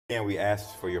And we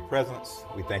ask for your presence.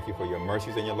 We thank you for your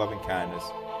mercies and your loving kindness.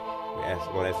 We ask,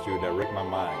 Lord, ask you to direct my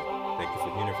mind. Thank you for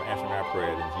hearing, for answering our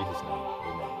prayers. In Jesus' name,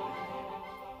 amen.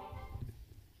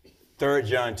 3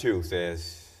 John 2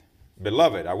 says,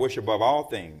 Beloved, I wish above all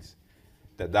things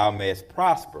that thou mayest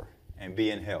prosper and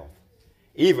be in health,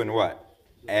 even what?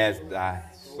 As thy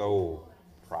soul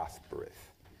prospereth.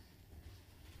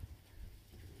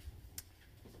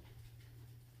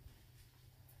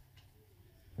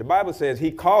 The Bible says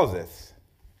he causeth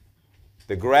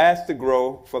the grass to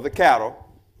grow for the cattle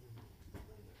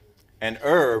and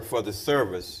herb for the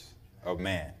service of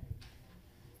man.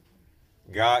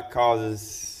 God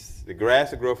causes the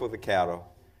grass to grow for the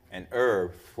cattle and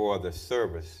herb for the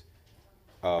service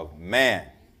of man.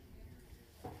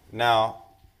 Now,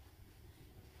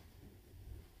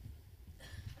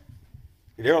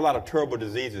 there are a lot of terrible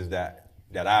diseases that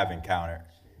I've encountered,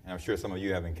 and I'm sure some of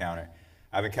you have encountered.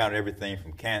 I've encountered everything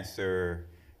from cancer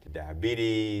to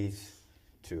diabetes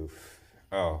to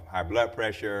high blood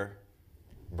pressure,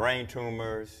 brain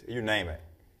tumors, you name it.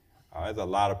 There's a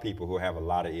lot of people who have a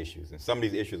lot of issues, and some of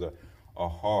these issues are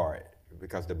hard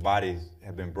because the bodies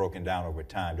have been broken down over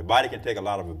time. The body can take a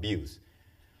lot of abuse,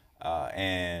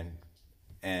 and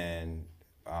a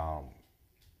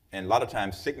lot of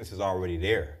times sickness is already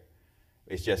there.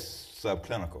 It's just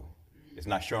subclinical. It's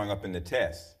not showing up in the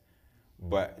test.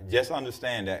 But just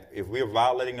understand that if we're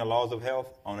violating the laws of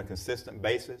health on a consistent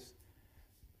basis,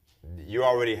 you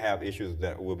already have issues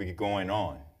that will be going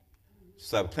on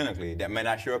subclinically that may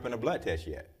not show up in a blood test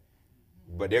yet,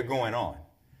 but they're going on.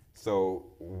 So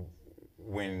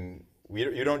when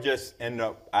you don't just end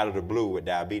up out of the blue with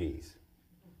diabetes.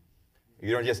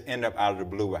 You don't just end up out of the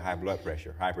blue with high blood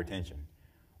pressure, hypertension,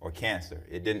 or cancer.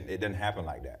 It didn't happen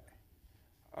like that.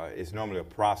 It's normally a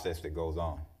process that goes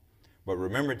on. But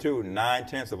remember, too,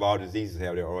 9/10 of all diseases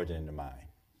have their origin in the mind.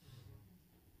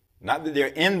 Not that they're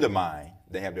in the mind,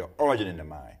 they have their origin in the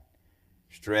mind.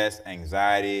 Stress,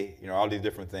 anxiety, all these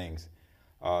different things.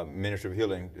 Ministry of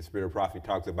Healing, the Spirit of Prophecy,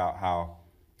 talks about how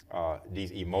these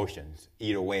emotions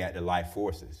eat away at the life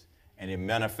forces. And it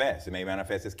manifests. It may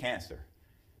manifest as cancer.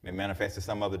 It may manifest as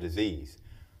some other disease.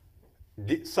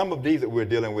 Some of these that we're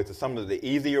dealing with are some of the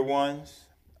easier ones,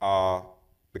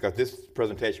 because this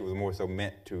presentation was more so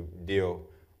meant to deal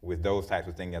with those types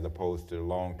of things as opposed to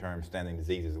long-term standing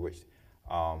diseases, which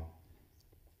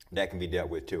that can be dealt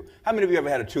with too. How many of you ever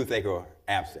had a toothache or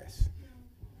abscess?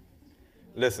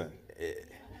 Listen,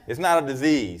 it's not a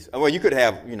disease. Well, you could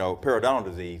have, periodontal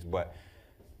disease, but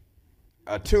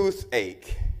a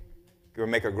toothache can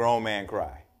make a grown man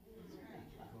cry.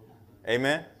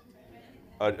 Amen?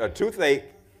 A toothache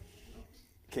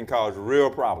can cause real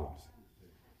problems.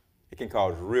 It can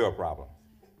cause real problems.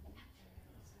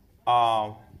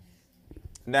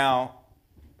 Now,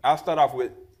 I'll start off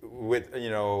with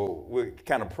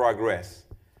kind of progress.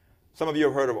 Some of you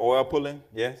have heard of oil pulling,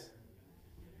 yes?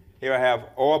 Here I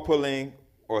have oil pulling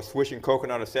or swishing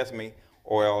coconut or sesame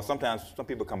oil. Sometimes some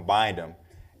people combine them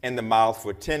in the mouth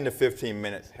for 10 to 15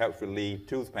 minutes, helps relieve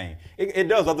tooth pain. It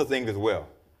does other things as well,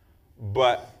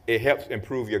 but it helps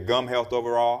improve your gum health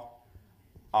overall.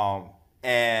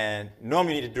 And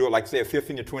normally you need to do it, like say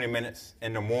 15 to 20 minutes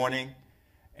in the morning,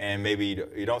 and maybe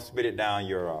you don't spit it down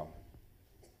your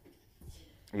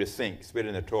sink, spit it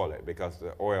in the toilet, because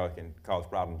the oil can cause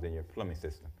problems in your plumbing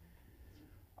system.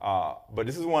 But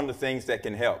this is one of the things that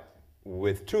can help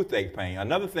with toothache pain.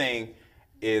 Another thing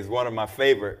is one of my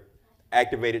favorite,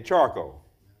 activated charcoal.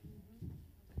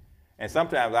 And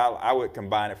sometimes I would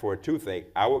combine it for a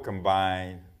toothache. I would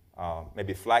combine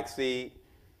maybe flaxseed,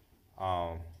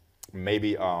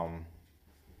 maybe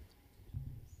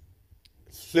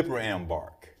cyprian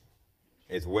bark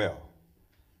as well.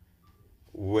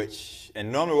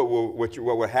 And normally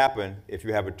what would happen if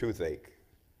you have a toothache,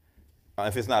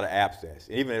 if it's not an abscess,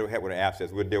 and even if it with an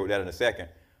abscess, we'll deal with that in a second.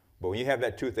 But when you have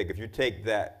that toothache, if you take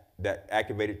that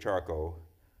activated charcoal,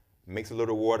 mix a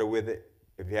little water with it.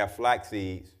 If you have flax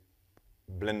seeds,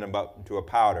 blend them up into a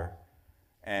powder.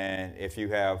 And if you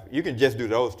can just do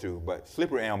those two, but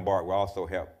cyprian bark will also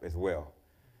help as well.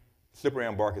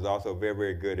 Cyprian bark is also very,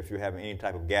 very good if you're having any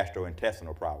type of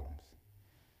gastrointestinal problems.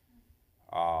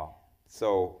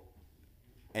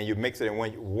 And you mix it, and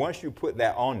once you put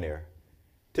that on there,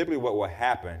 typically what will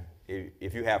happen,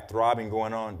 if you have throbbing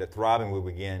going on, the throbbing will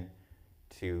begin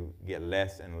to get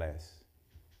less and less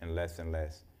and less and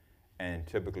less. And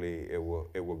typically it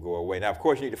will go away. Now, of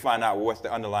course, you need to find out what's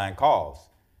the underlying cause.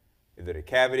 Is it a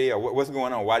cavity, or what's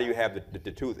going on? Why do you have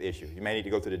the tooth issue? You may need to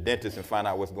go to the dentist and find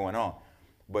out what's going on.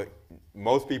 But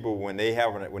most people, when they're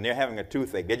having a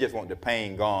toothache, they just want the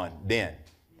pain gone then.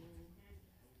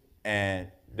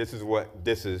 And this is what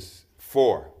this is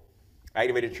for.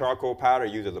 Activated charcoal powder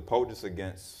used as a poultice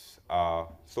against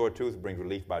sore tooth brings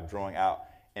relief by drawing out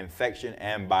infection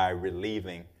and by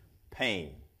relieving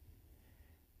pain.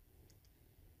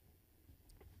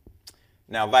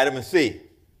 Now, vitamin C,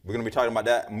 we're going to be talking about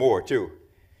that more too.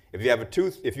 If you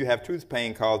have tooth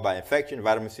pain caused by infection,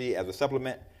 vitamin C as a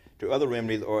supplement to other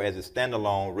remedies or as a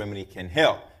standalone remedy can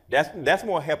help. That's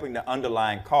more helping the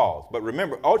underlying cause. But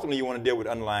remember, ultimately you want to deal with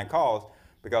the underlying cause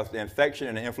because the infection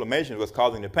and the inflammation is what's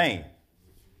causing the pain.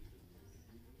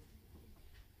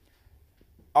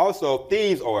 Also,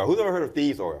 thieves oil. Who's ever heard of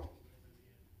thieves oil?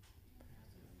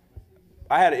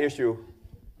 I had an issue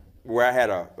where I had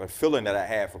a filling that I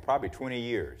had for probably 20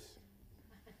 years.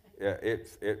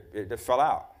 It just fell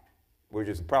out, which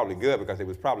is probably good because it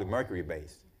was probably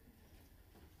mercury-based.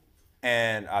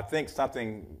 And I think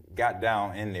something got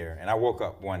down in there, and I woke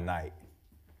up one night,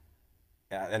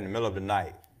 in the middle of the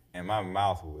night, and my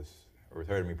mouth was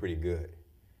hurting me pretty good.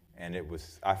 And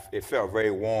it felt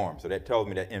very warm, so that told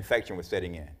me that infection was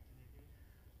setting in.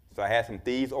 So I had some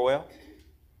thieves oil.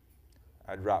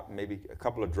 I dropped maybe a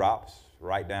couple of drops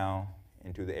right down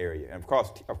into the area. And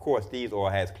of course, thieves oil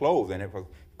has cloves in it, because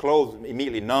cloves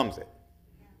immediately numbs it.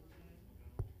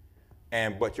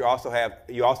 But you also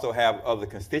have other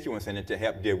constituents in it to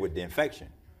help deal with the infection.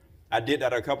 I did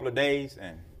that a couple of days,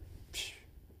 and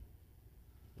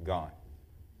gone.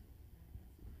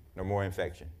 No more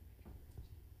infection.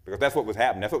 Because that's what was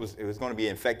happening. It was going to be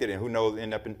infected, and who knows,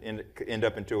 end up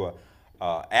into a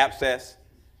abscess,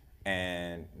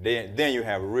 and then you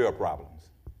have real problems.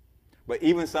 But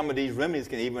even some of these remedies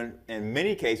in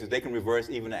many cases, they can reverse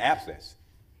even the abscess.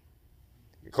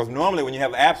 Because normally when you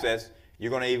have abscess,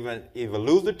 you're going to either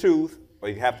lose the tooth or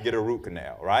you have to get a root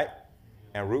canal, right?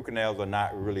 And root canals are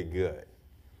not really good.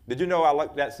 Did you know I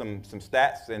looked at some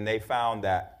stats, and they found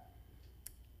that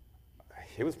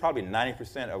it was probably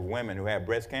 90% of women who had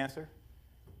breast cancer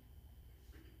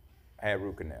had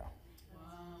root canal.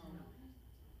 Wow.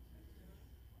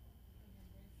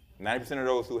 90% of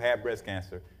those who had breast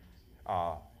cancer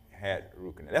had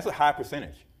root canal. That's a high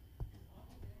percentage,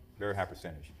 very high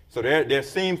percentage. So there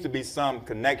seems to be some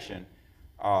connection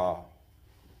to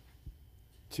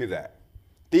that.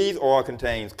 Thieves oil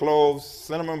contains cloves,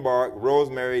 cinnamon bark,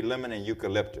 rosemary, lemon, and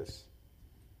eucalyptus.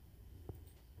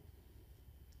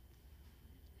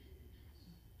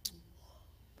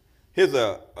 Here's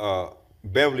a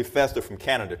Beverly Fester from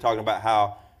Canada talking about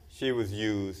how she was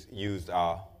used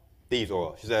thieves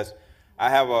oil. She says, I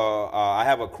have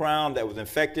a crown that was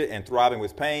infected and throbbing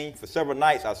with pain. For several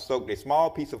nights, I soaked a small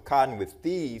piece of cotton with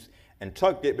thieves and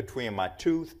tucked it between my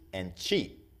tooth and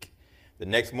cheek. The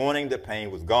next morning, the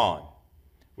pain was gone.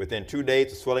 Within 2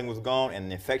 days, the swelling was gone and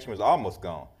the infection was almost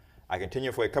gone. I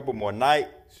continued for a couple more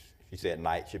nights. She said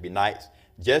nights, should be nights,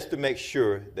 just to make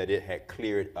sure that it had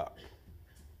cleared up.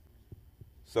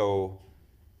 So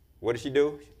what did she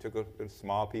do? She took a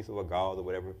small piece of a gauze or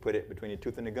whatever, put it between the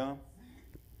tooth and the gum.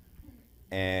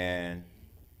 And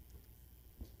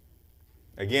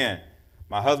again,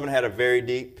 my husband had a very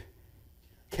deep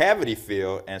cavity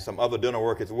filled and some other dental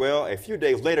work as well. A few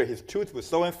days later, his tooth was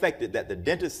so infected that the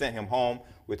dentist sent him home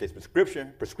with a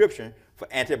prescription for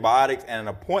antibiotics and an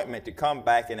appointment to come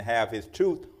back and have his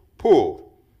tooth pulled.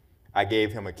 I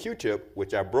gave him a Q-tip,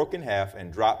 which I broke in half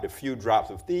and dropped a few drops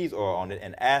of thieves oil on it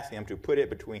and asked him to put it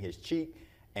between his cheek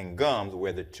and gums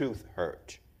where the tooth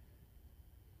hurt.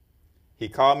 He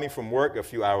called me from work a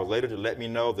few hours later to let me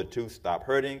know the tooth stopped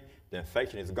hurting, the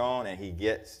infection is gone, and he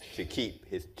gets to keep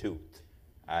his tooth.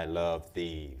 I love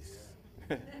thieves.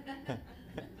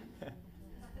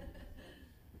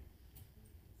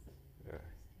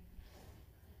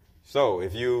 So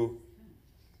if you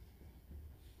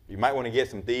might want to get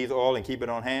some thieves oil and keep it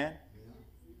on hand.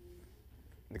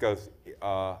 Because,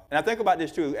 and I think about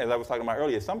this too, as I was talking about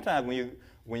earlier, sometimes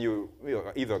when you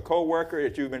either a co-worker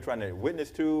that you've been trying to witness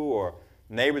to or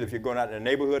neighbors, if you're going out in the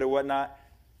neighborhood or whatnot,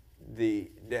 I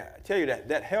tell you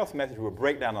that health message will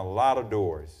break down a lot of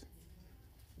doors.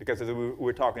 Because as we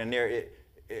were talking in there,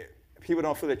 people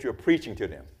don't feel that you're preaching to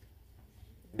them.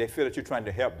 They feel that you're trying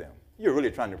to help them. You're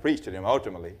really trying to preach to them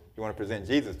ultimately. You want to present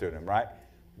Jesus to them, right?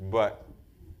 But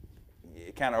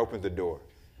it kind of opens the door.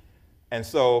 And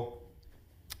so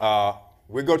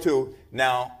we'll go to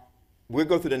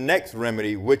the next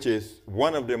remedy, which is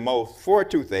one of the most, for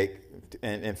toothache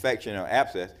and infection or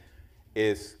abscess,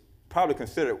 is probably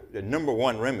considered the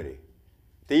 #1 remedy.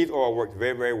 Thieves oil works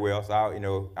very, very well, so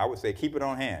I would say keep it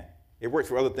on hand. It works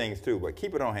for other things too, but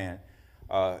keep it on hand.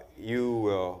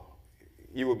 You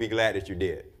will be glad that you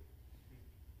did.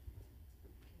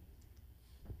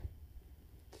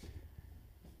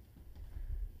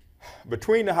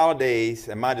 Between the holidays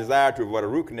and my desire to avoid a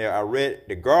root canal, I read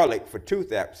the garlic for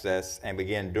tooth abscess and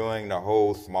began doing the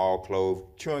whole small clove,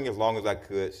 chewing as long as I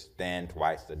could, stand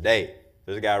twice a day.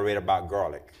 This guy read about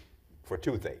garlic for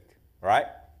toothache, right?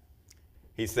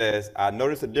 He says, I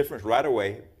noticed a difference right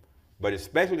away, but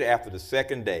especially after the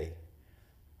second day.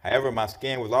 However, my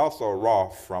skin was also raw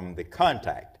from the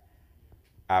contact.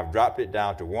 I've dropped it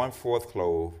down to 1/4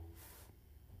 clove,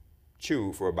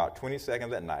 chew for about 20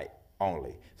 seconds at night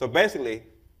only. So basically,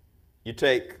 you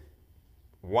take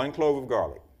 1 clove of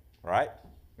garlic, right?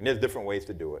 And there's different ways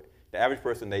to do it. The average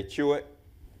person, they chew it,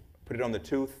 put it on the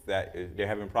tooth that they're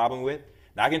having a problem with.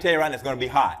 Now, I can tell you right now, it's going to be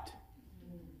hot.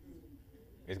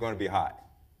 It's going to be hot.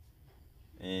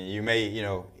 And you may,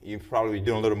 you probably be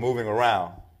doing a little moving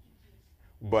around.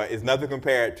 But it's nothing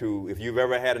compared to if you've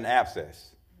ever had an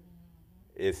abscess.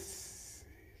 It's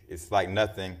like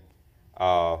nothing.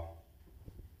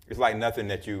 It's like nothing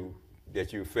that you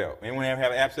felt. Anyone ever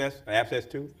have an abscess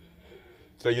tooth?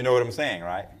 So you know what I'm saying,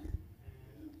 right?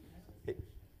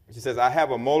 She says, I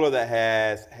have a molar that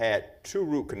has had 2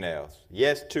 root canals.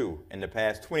 Yes, 2 in the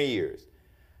past 20 years.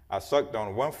 I sucked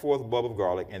on 1/4 bulb of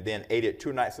garlic and then ate it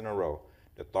 2 nights in a row.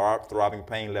 The throbbing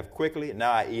pain left quickly.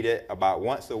 Now I eat it about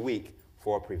once a week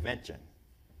for prevention.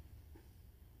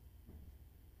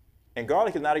 And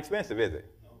garlic is not expensive, is it?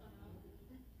 No.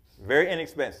 Very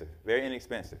inexpensive, very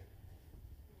inexpensive.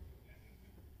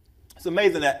 It's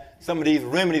amazing that some of these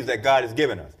remedies that God has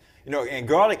given us. And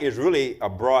garlic is really a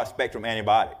broad spectrum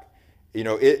antibiotic.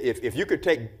 If you could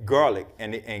take garlic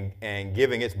and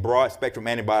giving its broad spectrum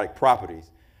antibiotic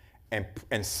properties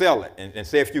and sell it, and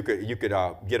say if you could get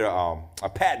a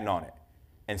patent on it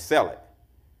and sell it,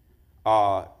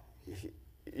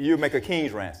 you make a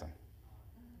king's ransom.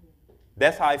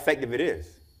 That's how effective it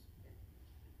is.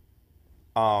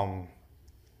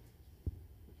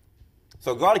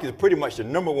 So garlic is pretty much the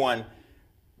number one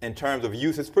in terms of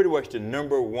use. It's pretty much the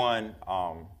number one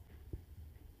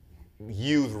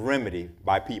used remedy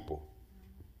by people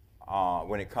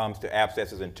when it comes to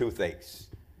abscesses and toothaches.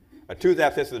 A tooth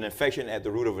abscess is an infection at the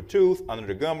root of a tooth under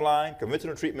the gum line.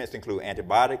 Conventional treatments include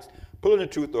antibiotics, pulling the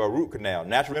tooth, or a root canal.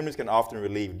 Natural remedies can often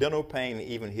relieve dental pain and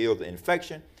even heal the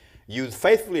infection. Used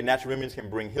faithfully, natural remedies can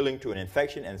bring healing to an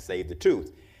infection and save the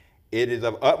tooth. It is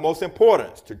of utmost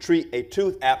importance to treat a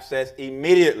tooth abscess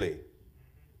immediately.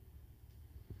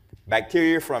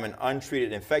 Bacteria from an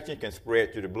untreated infection can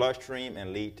spread through the bloodstream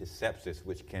and lead to sepsis,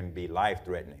 which can be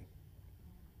life-threatening.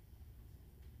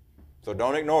 So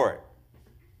don't ignore it.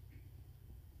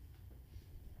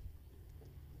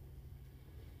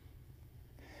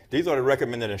 These are the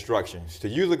recommended instructions. To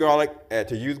use garlic as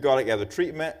a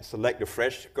treatment, select a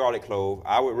fresh garlic clove.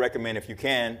 I would recommend, if you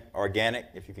can, organic,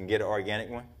 if you can get an organic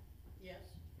one. Yes.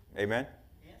 Amen?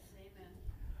 Yes,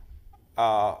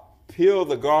 amen. Peel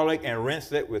the garlic and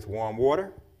rinse it with warm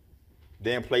water.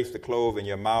 Then place the clove in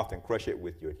your mouth and crush it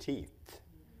with your teeth.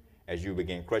 As you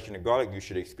begin crushing the garlic, you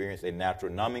should experience a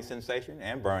natural numbing sensation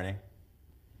and burning.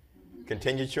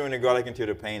 Continue chewing the garlic until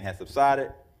the pain has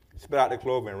subsided. Spit out the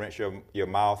clove and rinse your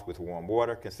mouth with warm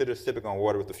water. Consider sipping on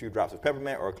water with a few drops of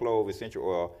peppermint or clove essential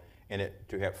oil in it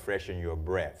to help freshen your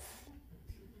breath.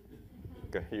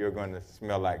 You're going to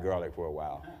smell like garlic for a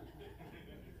while.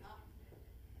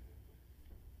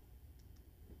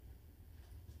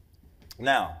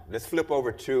 Now, let's flip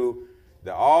over to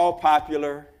the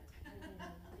all-popular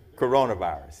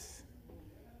coronavirus.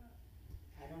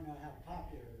 I don't know how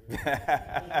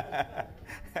popular.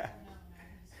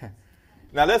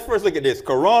 Now, let's first look at this.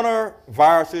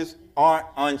 Coronaviruses aren't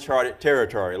uncharted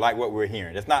territory like what we're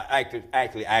hearing. It's not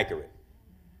actually accurate.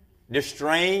 This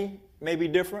strain may be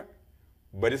different,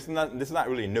 but this is not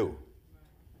really new.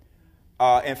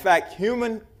 In fact,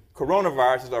 human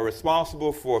coronaviruses are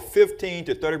responsible for 15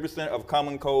 to 30% of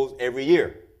common colds every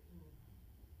year.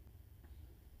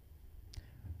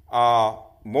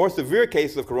 More severe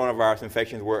cases of coronavirus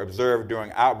infections were observed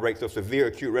during outbreaks of severe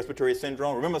acute respiratory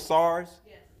syndrome. Remember SARS?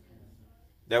 Yes.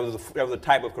 That was a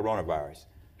type of coronavirus.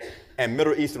 And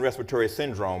Middle Eastern respiratory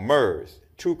syndrome, MERS,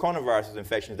 2 coronavirus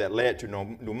infections that led to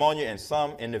pneumonia in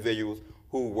some individuals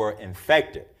who were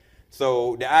infected.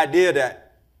 So the idea that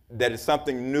it's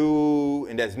something new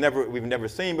and we've never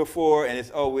seen before,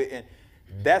 and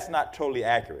that's not totally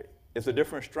accurate. It's a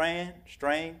different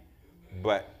strain,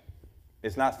 but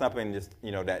it's not something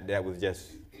that was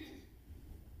just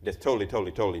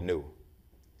totally new.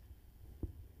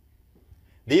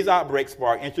 These outbreaks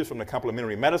sparked interest from the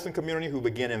complementary medicine community, who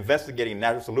began investigating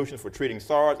natural solutions for treating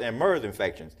SARS and MERS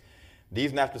infections.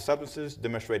 These natural substances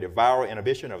demonstrated viral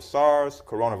inhibition of SARS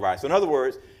coronavirus. So in other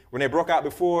words, when they broke out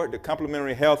before, the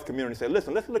complementary health community said,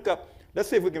 listen, let's look up let's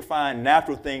see if we can find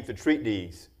natural things to treat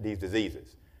these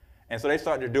diseases. And so they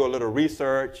started to do a little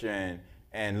research and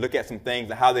look at some things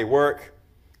and how they work.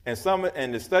 And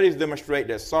the studies demonstrate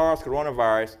that SARS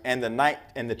coronavirus and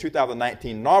the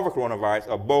 2019 novel coronavirus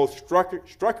are both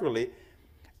structurally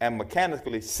and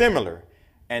mechanically similar,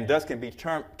 and thus can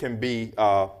be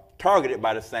targeted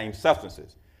by the same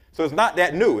substances. So it's not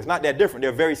that new. It's not that different.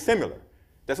 They're very similar.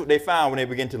 That's what they found when they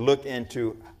began to look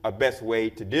into a best way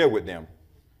to deal with them.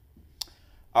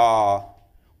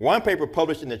 One paper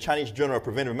published in the Chinese Journal of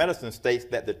Preventive Medicine states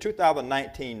that the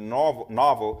 2019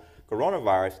 novel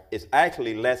coronavirus is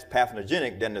actually less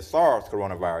pathogenic than the SARS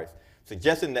coronavirus,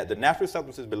 suggesting that the natural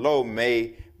substances below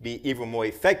may be even more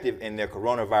effective in their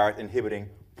coronavirus inhibiting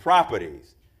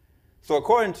properties. So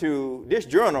according to this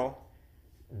journal,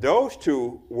 those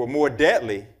two were more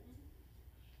deadly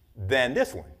than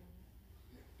this one.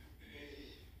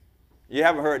 You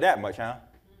haven't heard that much, huh?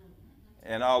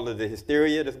 And all of the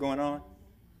hysteria that's going on.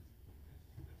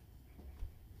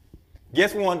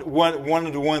 Guess one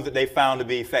of the ones that they found to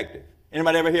be effective.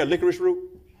 Anybody ever hear of licorice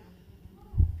root?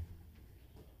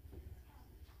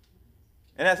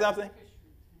 Isn't that something?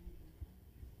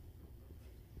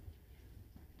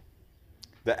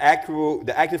 The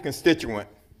active constituent.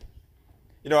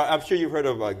 You know, I'm sure you've heard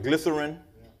of glycerin.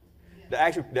 The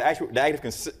active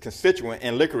constituent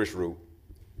in licorice root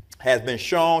has been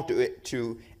shown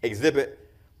to exhibit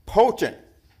potent,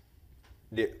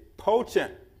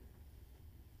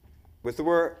 what's the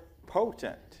word?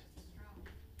 Potent.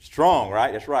 Strong,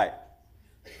 right? That's right.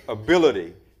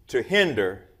 Ability to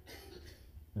hinder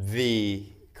the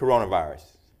coronavirus.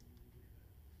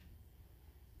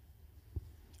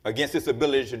 Against its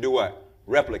ability to do what?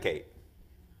 Replicate.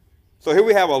 So here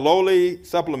we have a lowly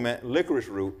supplement, licorice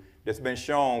root, that's been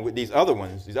shown with these other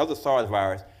ones, these other SARS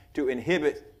virus, to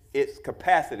inhibit its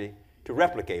capacity to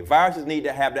replicate. Viruses need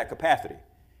to have that capacity.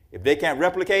 If they can't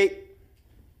replicate,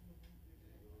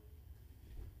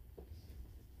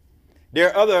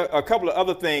 there are a couple of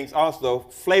other things also.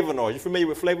 Flavonoids. You familiar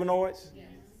with flavonoids? Yes.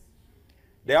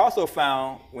 They also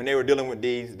found, when they were dealing with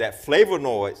these, that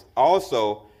flavonoids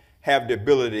also have the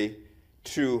ability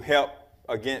to help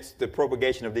against the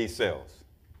propagation of these cells.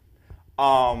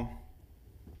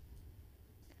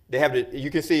 You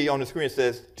can see on the screen it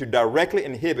says to directly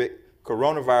inhibit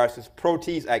coronavirus's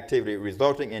protease activity,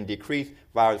 resulting in decreased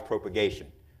virus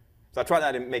propagation. So I try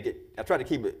not to make it, I try to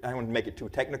keep it, I don't want to make it too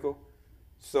technical.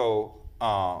 So,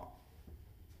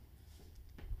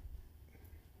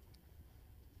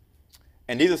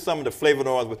 and these are some of the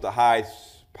flavonoids with the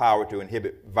highest power to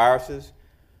inhibit viruses.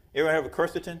 You ever heard of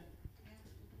quercetin?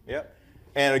 Yep.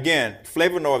 And again,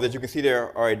 flavonoids, as you can see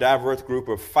there, are a diverse group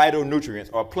of phytonutrients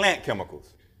or plant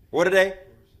chemicals. What are they?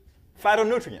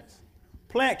 Phytonutrients,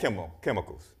 plant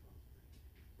chemicals.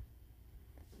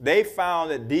 They found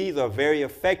that these are very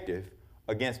effective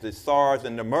against the SARS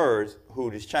and the MERS, who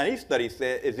this Chinese study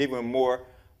said is even more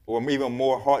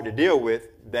hard to deal with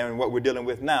than what we're dealing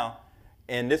with now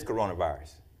in this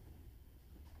coronavirus.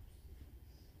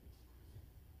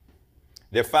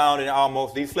 They're found in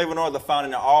these flavonoids are found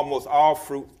in almost all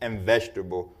fruits and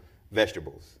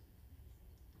vegetables.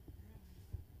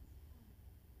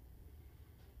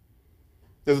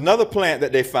 There's another plant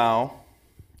that they found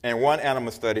in one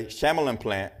animal study, chamolan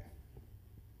plant.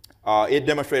 It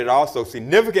demonstrated also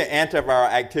significant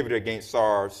antiviral activity against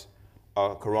SARS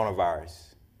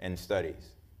coronavirus in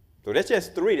studies. So that's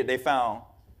just 3 that they found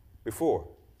before.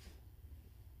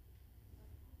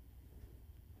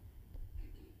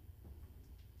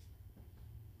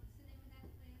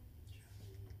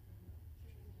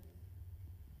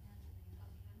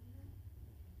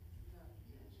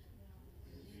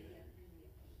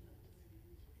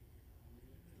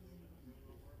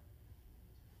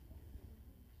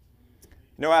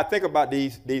 You know, I think about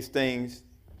these things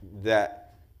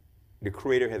that the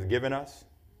Creator has given us.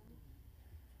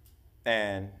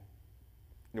 And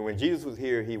you know, when Jesus was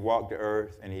here, he walked the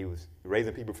earth and he was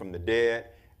raising people from the dead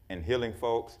and healing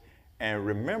folks. And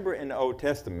remember in the Old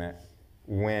Testament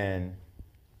when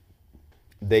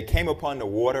they came upon the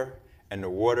water and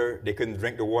they couldn't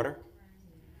drink the water?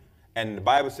 And the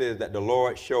Bible says that the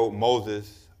Lord showed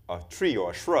Moses a tree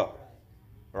or a shrub,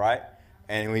 right?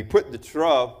 And when he put the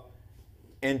shrub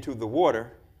into the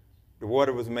water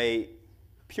was made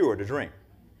pure to drink.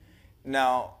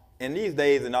 Now, in these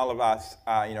days, in all of our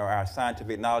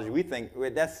scientific knowledge, we think, well,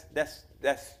 that's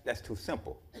too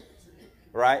simple,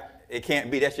 right? It can't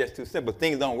be. That's just too simple.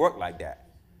 Things don't work like that.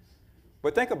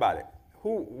 But think about it.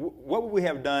 What would we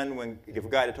have done if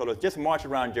God had told us just march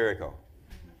around Jericho?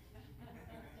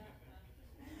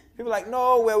 People are like,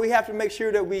 no, well, we have to make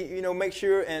sure that we, make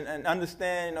sure and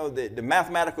understand, the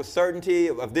mathematical certainty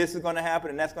of this is going to happen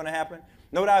and that's going to happen.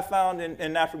 Know what I found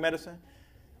in natural medicine?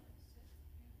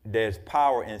 There's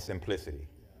power in simplicity.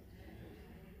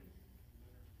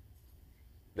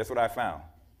 That's what I found.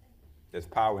 There's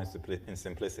power in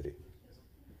simplicity.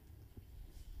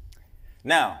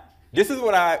 Now, this is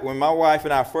what when my wife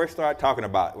and I first started talking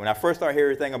about, when I first started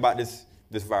hearing everything about this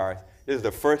virus, this is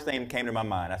the first thing that came to my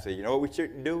mind. I said, you know what we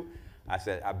should do? I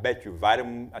said, I bet you I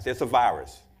said, it's a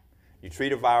virus. You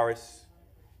treat a virus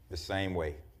the same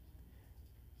way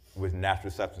with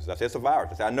natural substances. I said, it's a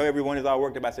virus. I said, I know everyone is all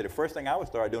worked up. I said, the first thing I would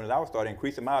start doing is I would start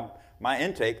increasing my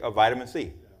intake of vitamin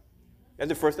C. That's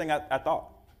the first thing I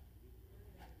thought.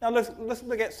 Now let's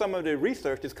look at some of the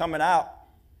research that's coming out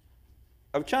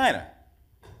of China.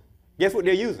 Guess what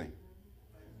they're using?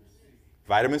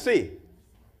 Vitamin C.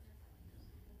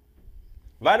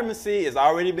 Vitamin C is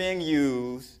already being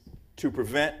used to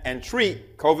prevent and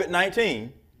treat COVID-19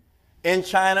 in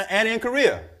China and in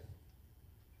Korea.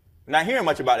 We're not hearing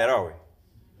much about that, are we?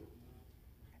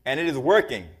 And it is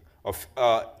working.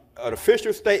 An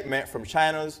official statement from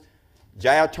China's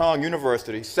Jiaotong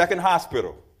University, second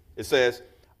hospital. It says,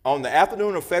 on the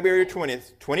afternoon of February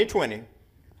 20th, 2020,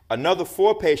 another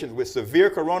 4 patients with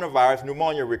severe coronavirus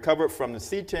pneumonia recovered from the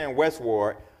C10 West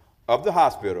Ward of the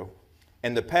hospital.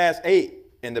 In the past, 8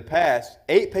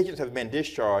 patients have been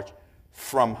discharged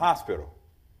from hospital.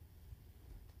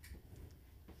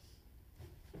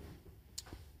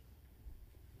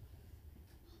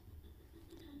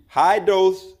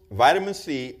 High-dose vitamin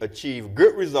C achieved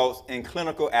good results in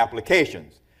clinical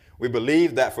applications. We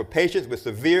believe that for patients with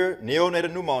severe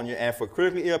neonatal pneumonia and for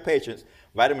critically ill patients,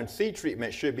 vitamin C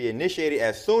treatment should be initiated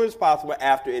as soon as possible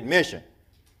after admission.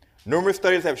 Numerous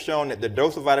studies have shown that the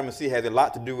dose of vitamin C has a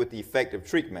lot to do with the effect of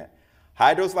treatment.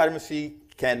 High-dose vitamin C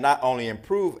can not only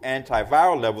improve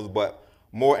antiviral levels, but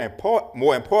more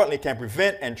importantly, can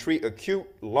prevent and treat acute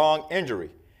lung injury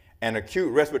and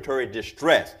acute respiratory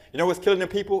distress. You know what's killing the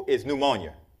people? It's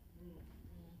pneumonia.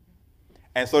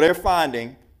 And so they're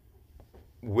finding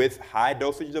with high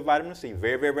dosages of vitamin C,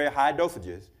 very, very, very high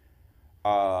dosages,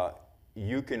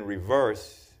 you can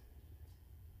reverse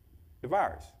the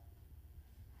virus.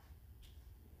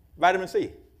 Vitamin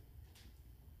C.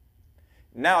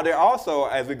 Now, there also,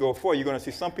 as we go forward, you're going to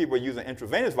see some people using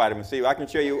intravenous vitamin C. I can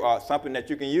show you something that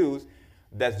you can use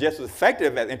that's just as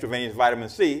effective as intravenous vitamin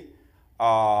C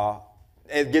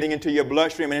as getting into your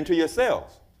bloodstream and into your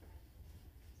cells.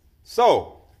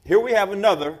 So, here we have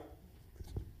another.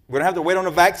 We're going to have to wait on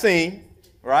a vaccine,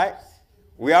 right?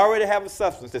 We already have a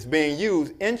substance that's being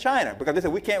used in China because they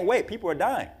said we can't wait. People are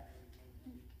dying.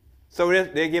 So they're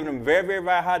giving them very, very,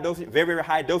 very high dosage, very, very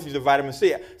high dosages of vitamin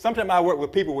C. Sometimes I work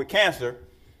with people with cancer,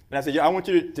 and I say, I want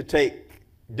you to take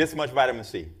this much vitamin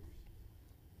C.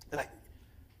 They're like,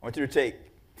 I want you to take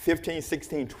 15,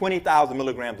 16, 20,000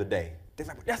 milligrams a day. They're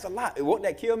like, that's a lot. Won't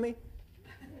that kill me?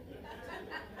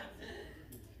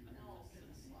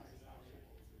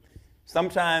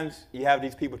 Sometimes you have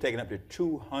these people taking up to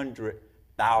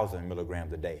 200,000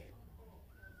 milligrams a day.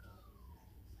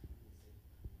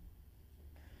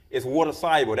 It's water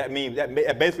soluble. That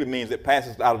basically means it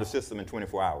passes out of the system in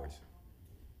 24 hours.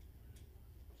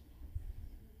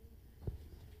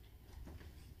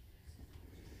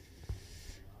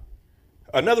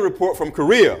 Another report from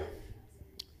Korea,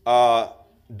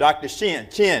 Dr.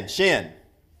 Shin.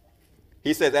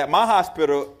 He says, at my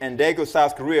hospital in Daegu,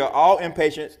 South Korea, all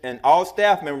inpatients and all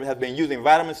staff members have been using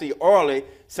vitamin C orally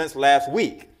since last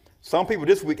week. Some people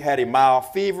this week had a mild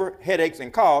fever, headaches,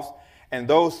 and coughs, and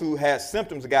those who had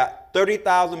symptoms got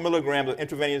 30,000 milligrams of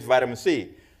intravenous vitamin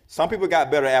C. Some people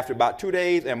got better after about 2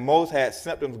 days, and most had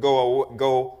symptoms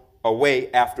go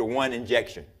away after 1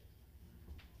 injection.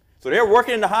 So they're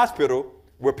working in the hospital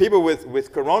with people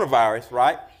with coronavirus,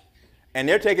 right? And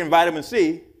they're taking vitamin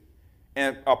C,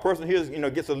 and a person here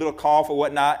gets a little cough or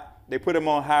whatnot. They put them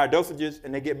on higher dosages,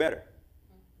 and they get better.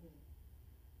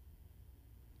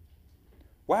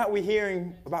 Why aren't we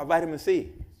hearing about vitamin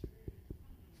C?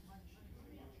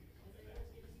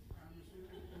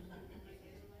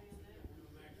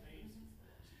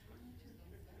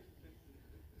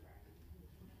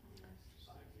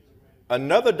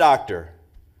 Another doctor,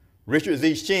 Richard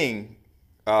Z. Xing,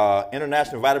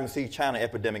 International Vitamin C China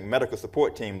Epidemic Medical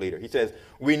Support Team leader, he says,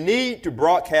 we need to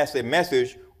broadcast a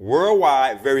message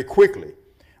worldwide very quickly.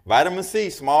 Vitamin C,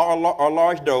 small or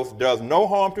large dose, does no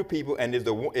harm to people and is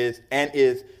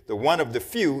the one of the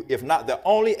few, if not the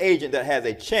only agent that has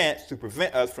a chance to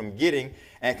prevent us from getting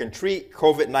and can treat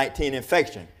COVID-19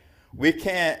 infection. We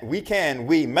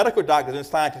medical doctors and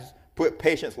scientists, put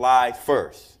patients' lives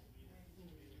first.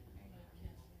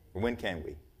 When can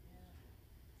we?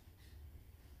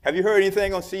 Have you heard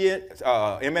anything on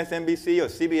MSNBC or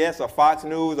CBS or Fox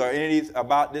News or any of these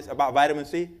about this, about vitamin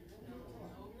C?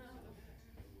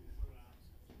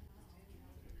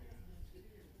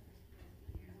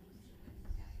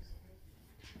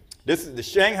 This is the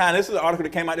Shanghai, this is an article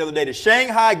that came out the other day. The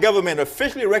Shanghai government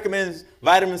officially recommends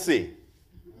vitamin C.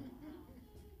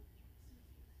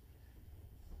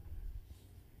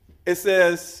 It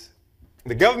says,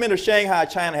 the government of Shanghai,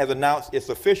 China has announced its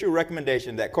official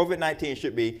recommendation that COVID-19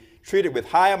 should be treated with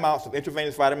high amounts of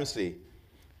intravenous vitamin C.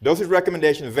 Dosage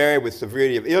recommendations vary with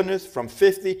severity of illness from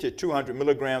 50 to 200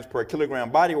 milligrams per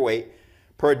kilogram body weight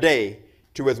per day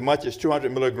to as much as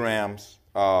 200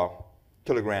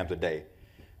 kilograms a day.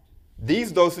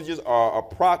 These dosages are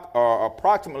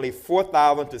approximately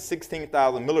 4,000 to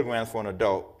 16,000 milligrams for an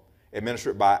adult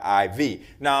administered by IV.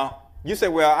 Now, you say,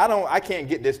 well, I can't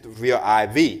get this via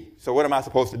IV, so what am I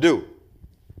supposed to do?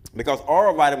 Because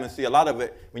oral vitamin C, a lot of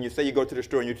it, when you say you go to the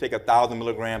store and you take 1,000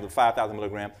 milligrams or 5,000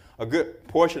 milligrams, a good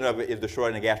portion of it is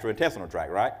destroyed in the gastrointestinal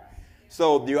tract, right?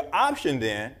 So your option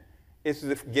then is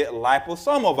to get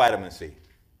liposomal vitamin C.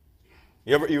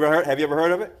 Have you ever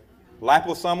heard of it?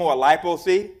 Liposomal or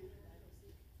lipo-C?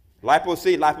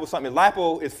 Lipo-C, liposomal.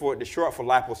 Lipo is short for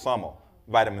liposomal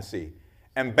vitamin C.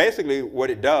 And basically what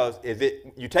it does is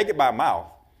you take it by mouth,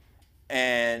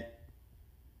 and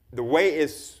the way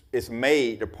it's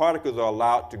made, the particles are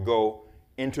allowed to go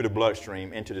into the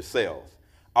bloodstream, into the cells,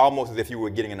 almost as if you were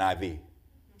getting an IV.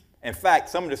 In fact,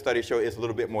 some of the studies show it's a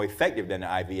little bit more effective than the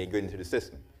IV and getting into the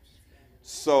system.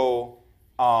 So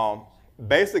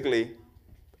basically,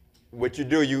 what you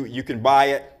do, you can buy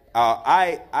it.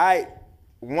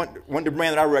 One of the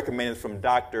brand that I recommend is from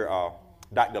Dr.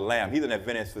 Lamb. He's an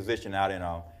Adventist physician out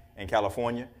in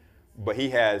California, but he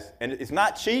has, and it's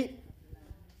not cheap.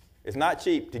 It's not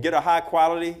cheap to get a high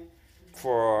quality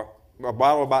for a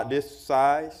bottle about this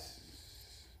size.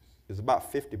 It's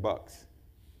about $50,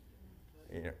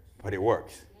 but it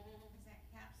works. Is that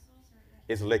capsules or?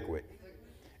 It's liquid,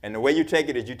 and the way you take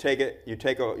it is you take a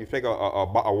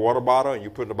water bottle and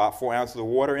you put about 4 ounces of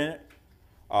water in it.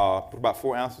 Put about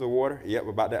 4 ounces of water. Yep,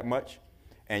 about that much.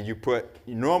 And you put,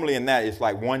 normally in that, it's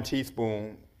like 1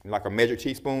 teaspoon, like a measured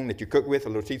teaspoon that you cook with, a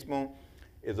little teaspoon,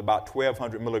 is about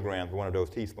 1,200 milligrams, one of those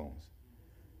teaspoons.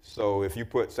 So if you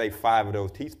put, say, 5 of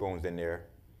those teaspoons in there,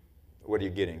 what are you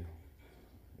getting?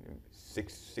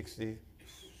 6,000,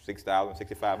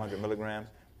 6,500 milligrams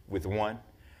with one.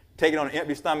 Take it on an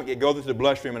empty stomach, it goes into the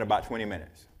bloodstream in about 20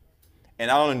 minutes. And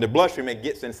not only in the bloodstream, it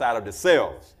gets inside of the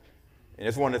cells. And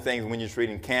it's one of the things when you're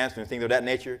treating cancer and things of that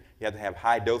nature, you have to have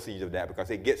high dosages of that because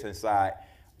it gets inside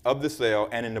of the cell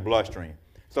and in the bloodstream.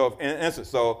 So in instance,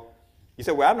 so you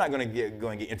say, well, I'm not going to get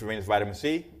intravenous vitamin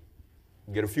C.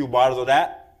 Get a few bottles of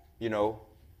that,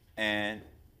 and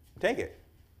take it.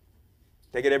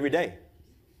 Take it every day.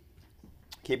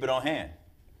 Keep it on hand.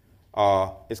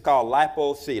 It's called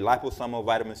Lipo-C, liposomal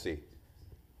vitamin C.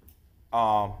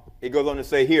 It goes on to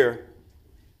say here,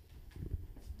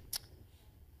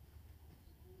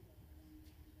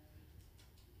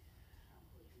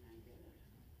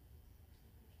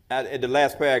 at the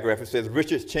last paragraph, it says,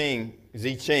 Richard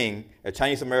Zhi-Ching, a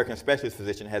Chinese-American specialist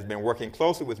physician, has been working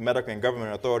closely with medical and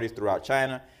government authorities throughout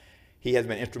China. He has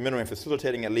been instrumental in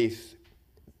facilitating at least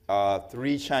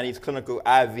 3 Chinese clinical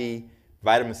IV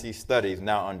vitamin C studies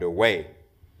now underway.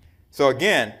 So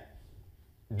again,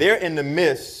 they're in the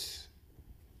midst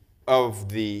of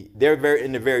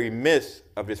in the very midst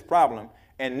of this problem,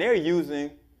 and they're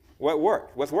using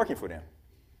what's working for them.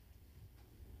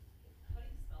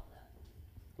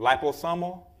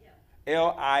 Liposomal,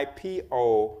 Liposomal, I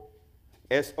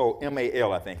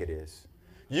think it is.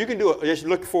 You can do it, just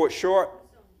look for it short,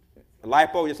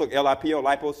 lipo, just look LIPO,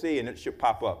 lipo-C, and it should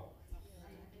pop up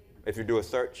if you do a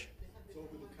search.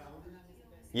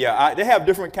 Yeah, they have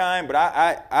different kind, but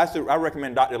I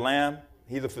recommend Dr. Lamb.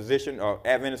 He's a physician,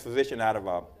 Adventist physician out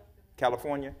of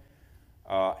California.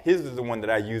 His is the one that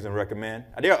I use and recommend.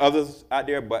 There are others out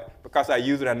there, but because I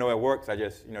use it, I know it works. I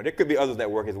just, there could be others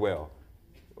that work as well.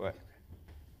 But,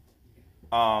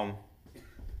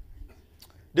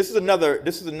 this is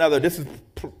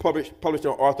published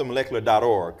on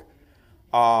orthomolecular.org.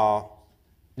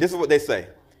 This is what they say.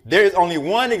 There is only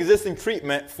one existing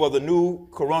treatment for the new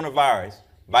coronavirus,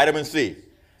 vitamin C.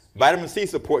 Vitamin C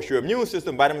supports your immune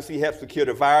system. Vitamin C helps to cure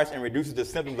the virus and reduces the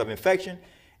symptoms of infection.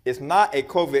 It's not a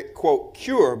COVID, quote,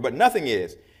 cure, but nothing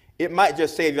is. It might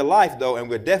just save your life, though, and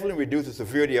will definitely reduce the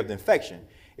severity of the infection.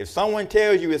 If someone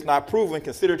tells you it's not proven,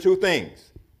 consider 2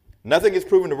 things. Nothing is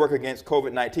proven to work against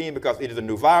COVID-19 because it is a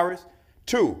new virus.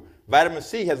 2, vitamin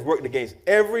C has worked against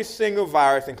every single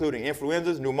virus, including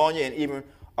influenzas, pneumonia, and even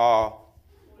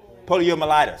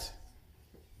poliomyelitis.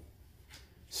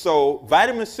 So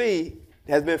vitamin C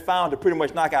has been found to pretty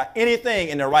much knock out anything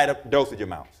in the right dosage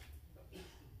amounts.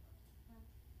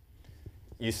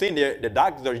 You've seen the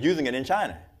doctors are using it in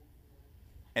China.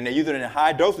 And they're using it in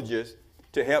high dosages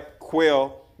to help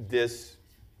quell this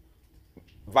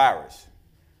virus.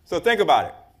 So think about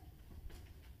it.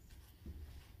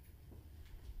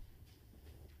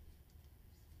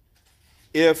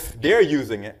 If they're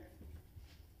using it,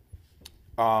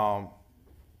 and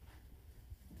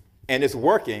it's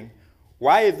working,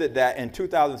 why is it that in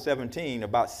 2017,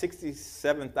 about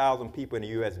 67,000 people in the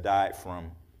U.S. died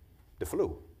from the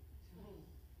flu?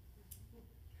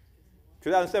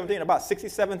 2017, about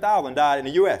 67,000 died in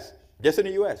the U.S., just in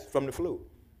the U.S., from the flu.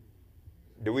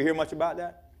 Did we hear much about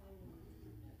that?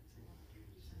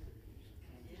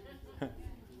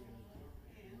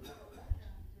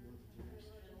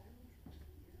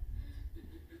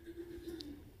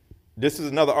 This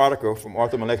is another article from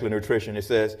Orthomolecular Nutrition. It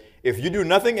says, if you do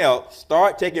nothing else,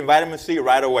 start taking vitamin C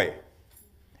right away.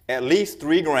 At least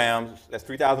 3 grams, that's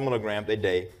 3,000 milligrams a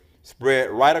day,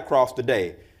 spread right across the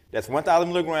day. That's 1,000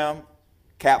 milligram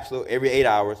capsule every 8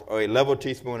 hours, or a level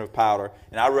teaspoon of powder.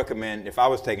 And I recommend, if I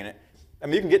was taking it, I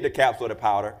mean, you can get the capsule or the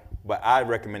powder, but I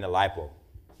recommend the lipo.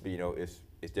 You know, it's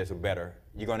just a better.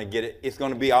 You're going to get it. It's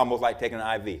going to be almost like taking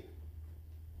an IV.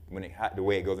 When the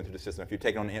way it goes into the system, if you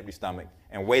take it on an empty stomach,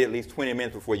 and wait at least 20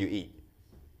 minutes before you eat.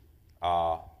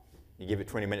 You give it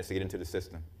 20 minutes to get into the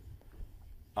system.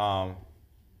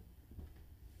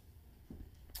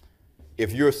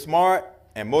 If you're smart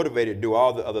and motivated, do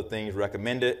all the other things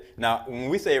recommended. Now, when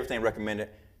we say everything recommended,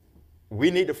 we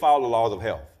need to follow the laws of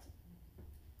health.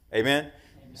 Amen? Amen.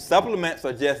 Supplements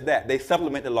are just that. They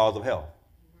supplement the laws of health.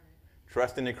 Right.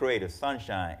 Trust in the Creator,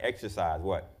 sunshine, exercise,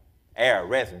 what? Air,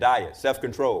 rest, diet,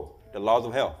 self-control, the laws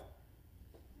of health.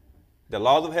 The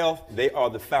laws of health, they are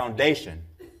the foundation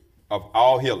of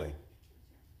all healing.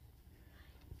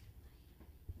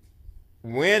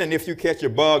 When and if you catch a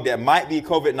bug that might be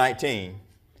COVID-19,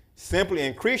 simply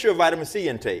increase your vitamin C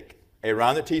intake. A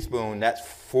rounded teaspoon, that's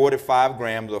 45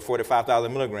 grams or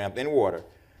 45,000 milligrams in water,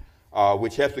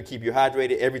 which helps to keep you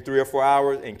hydrated every 3 or 4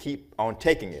 hours and keep on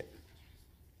taking it.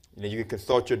 You know, you can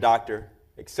consult your doctor,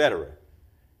 etc.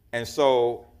 And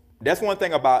so that's one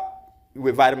thing about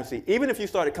with vitamin C. Even if you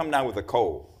started coming down with a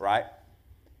cold, right?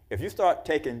 If you start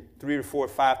taking 3 to 4,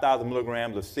 5,000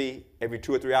 milligrams of C every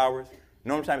 2 or 3 hours,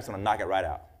 normal time it's going to knock it right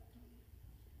out.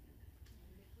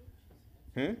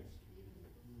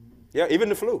 Yeah, even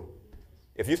the flu.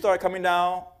 If you start coming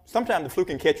down, sometimes the flu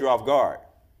can catch you off guard.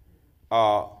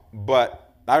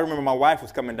 But I remember my wife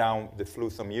was coming down with the flu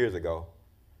some years ago.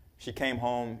 She came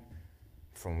home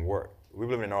from work. We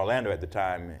were living in Orlando at the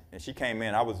time, and she came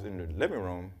in. I was in the living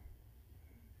room,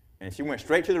 and she went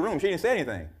straight to the room. She didn't say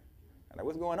anything. I'm like,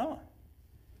 what's going on?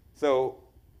 So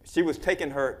she was taking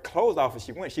her clothes off as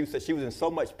she went. She said she was in so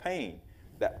much pain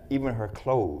that even her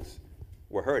clothes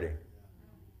were hurting.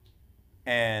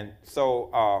 And so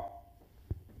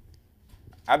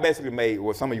I basically made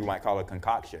what some of you might call a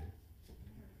concoction.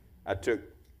 I took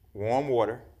warm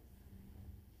water,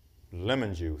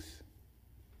 lemon juice,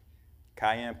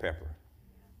 cayenne pepper.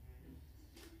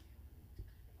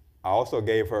 I also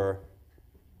gave her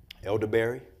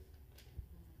elderberry,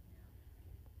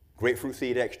 grapefruit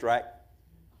seed extract,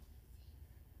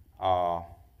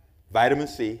 vitamin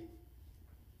C,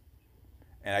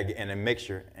 and a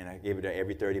mixture, and I gave it to her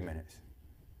every 30 minutes.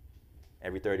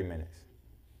 Every 30 minutes.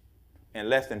 In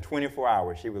less than 24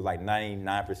 hours, she was like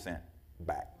 99%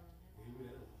 back.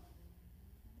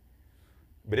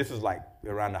 But this was like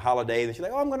around the holidays, and she's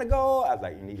like, oh, I'm going to go. I was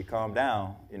like, you need to calm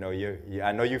down. You know,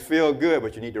 I know you feel good,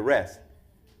 but you need to rest.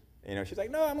 You know, she's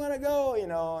like, no, I'm going to go, you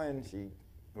know, and she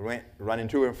went running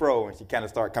to and fro, and she kind of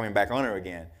started coming back on her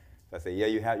again. So I said, yeah,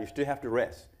 you still have to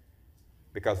rest.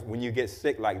 Because when you get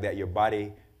sick like that, your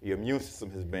body, your immune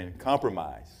system has been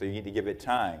compromised. So you need to give it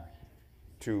time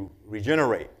to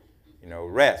regenerate, you know,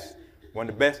 rest. One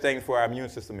of the best things for our immune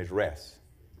system is rest.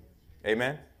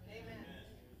 Amen?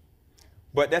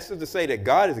 But that's just to say that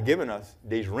God has given us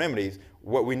these remedies.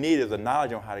 What we need is a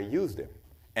knowledge on how to use them.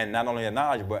 And not only a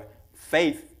knowledge, but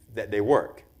faith that they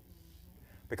work.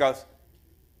 Because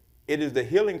it is the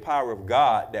healing power of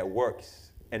God that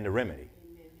works in the remedy.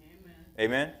 Amen?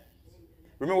 Amen?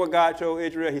 Remember what God told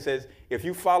Israel? He says, if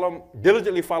you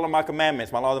diligently follow my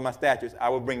commandments, my laws and my statutes, I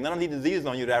will bring none of these diseases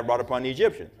on you that I brought upon the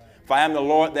Egyptians. For I am the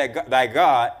Lord thy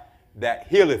God that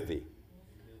healeth thee.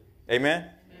 Amen?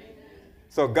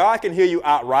 So God can heal you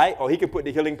outright, or he can put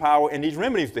the healing power in these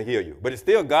remedies to heal you. But it's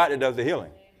still God that does the healing.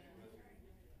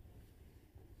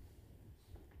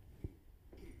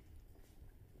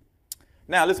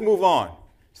 Now, let's move on.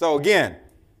 So, again,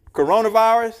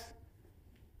 coronavirus,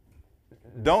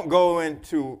 don't go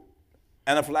into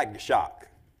anaphylactic shock.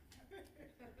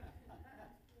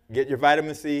 Get your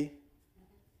vitamin C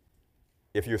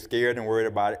if you're scared and worried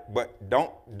about it, but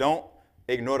don't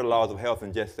ignore the laws of health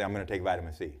and just say, I'm going to take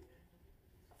vitamin C.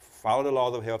 Follow the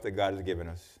laws of health that God has given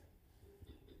us.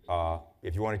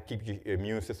 If you want to keep your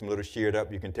immune system a little cheered up,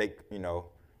 you can take,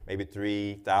 maybe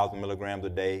 3,000 milligrams a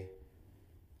day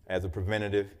as a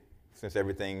preventative, since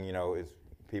everything, is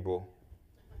people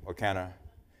are kind of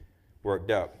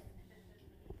worked up.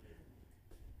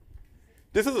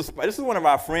 This is one of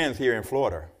our friends here in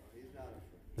Florida.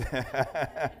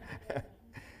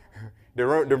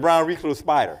 The brown recluse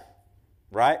spider,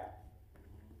 right?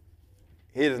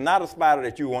 It is not a spider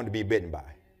that you want to be bitten by.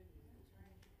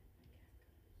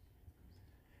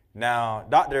 Now,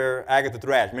 Dr. Agatha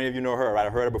Thrash, many of you know her, right? I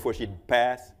heard her before she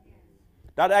passed.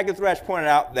 Dr. Agatha Thrash pointed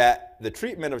out that the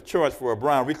treatment of choice for a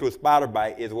brown recluse spider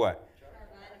bite is what?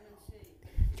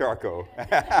 Charcoal.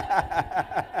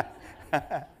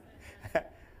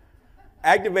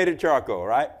 Activated charcoal,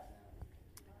 right?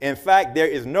 In fact, there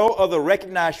is no other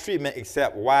recognized treatment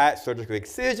except wide surgical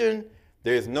excision.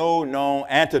 There is no known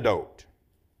antidote.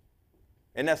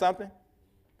 Isn't that something?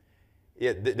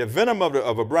 Yeah, the venom of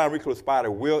a brown recluse spider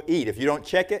will eat. If you don't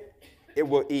check it, it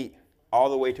will eat all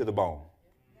the way to the bone.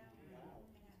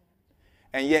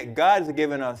 And yet God has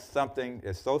given us something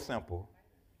that's so simple,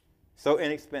 so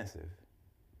inexpensive.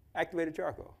 Activated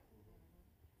charcoal.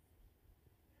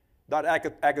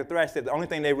 Dr. Agatha Thrash said the only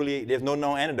thing there's no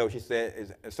known antidote, she said,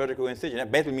 is a surgical incision. That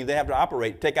basically means they have to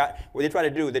operate, take out, what they try to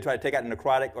do is they try to take out the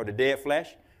necrotic or the dead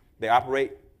flesh. They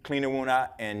operate, clean the wound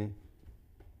out, and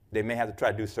they may have to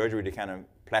try to do surgery to kind of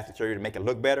plastic surgery to make it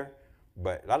look better.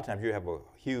 But a lot of times you have a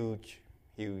huge,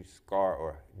 huge scar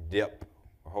or dip,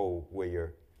 a hole where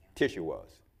your tissue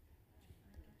was,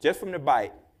 just from the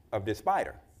bite of this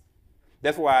spider.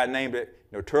 That's why I named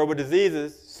it, terrible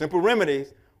diseases, simple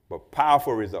remedies, but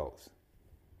powerful results.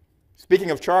 Speaking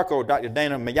of charcoal, Dr.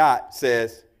 Dana Mayat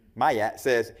says,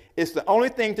 it's the only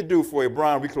thing to do for a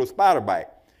brown recluse spider bite.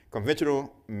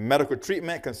 Conventional medical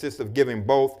treatment consists of giving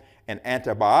both an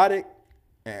antibiotic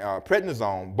and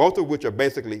prednisone, both of which are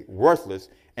basically worthless,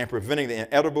 and preventing the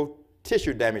inevitable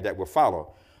tissue damage that will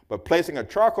follow. But placing a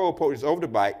charcoal poultice over the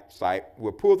bite site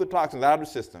will pull the toxins out of the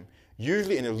system,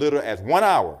 usually in as little as 1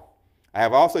 hour. I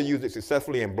have also used it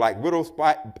successfully in black widow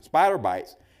spider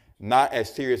bites, not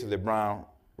as serious as the brown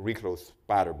recluse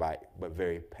spider bite, but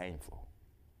very painful.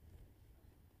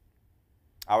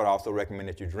 I would also recommend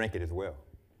that you drink it as well.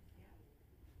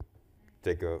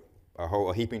 Take a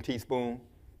heaping teaspoon,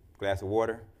 glass of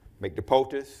water, make the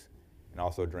poultice, and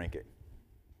also drink it.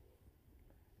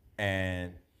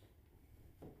 And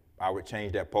I would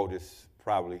change that poultice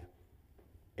probably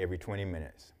every 20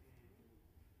 minutes.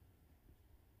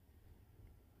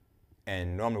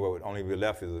 And normally what would only be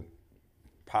left is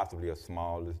possibly a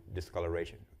small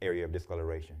discoloration, area of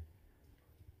discoloration.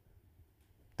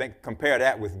 Compare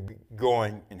that with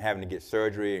going and having to get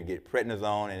surgery and get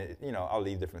prednisone and all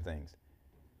these different things.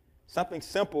 Something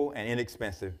simple and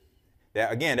inexpensive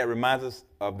that, again, that reminds us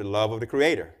of the love of the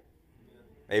Creator.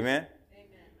 Amen? Amen.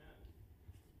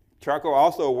 Charcoal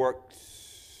also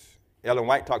works, Ellen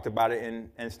White talked about it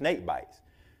in snake bites.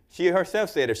 She herself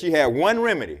said if she had one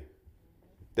remedy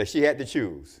that she had to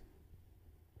choose,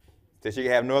 that she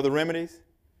could have no other remedies,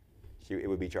 it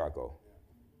would be charcoal.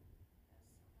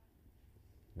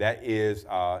 That is,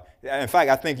 in fact,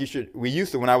 I think we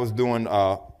used to, when I was doing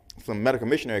some medical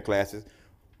missionary classes,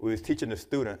 we was teaching the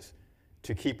students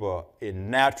to keep a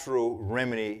natural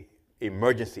remedy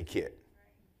emergency kit.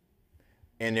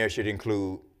 And there should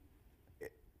include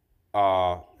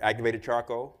activated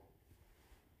charcoal.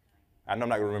 I know I'm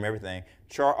not going to remember everything.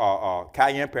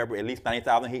 Cayenne pepper, at least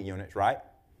 90,000 heat units, right?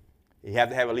 You have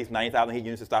to have at least 90,000 heat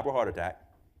units to stop a heart attack.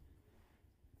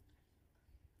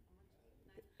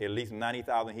 At least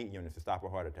 90,000 heat units to stop a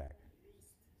heart attack.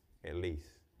 At least.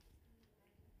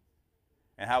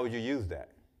 And how would you use that?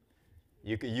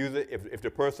 You could use it if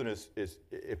the person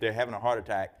if they're having a heart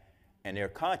attack and they're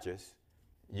conscious,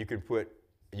 you can put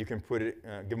it,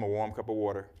 give them a warm cup of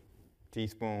water,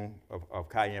 teaspoon of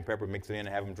cayenne pepper, mix it in and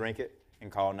have them drink it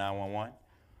and call 911.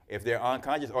 If they're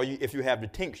unconscious, or if you have the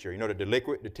tincture, the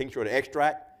liquid, the tincture or the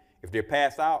extract, if they're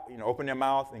passed out, open their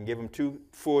mouth and give them 2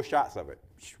 full shots of it.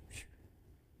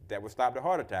 That would stop the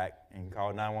heart attack and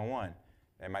call 911.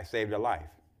 That might save their life.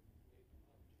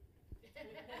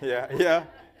 Yeah.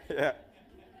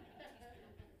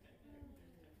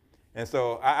 And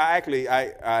so I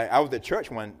was at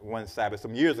church one Sabbath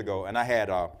some years ago, and I had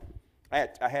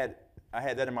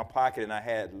that in my pocket, and I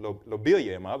had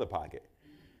lobelia in my other pocket.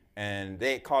 And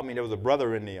they had called me. There was a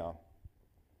brother in the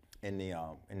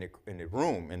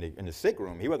room, in the sick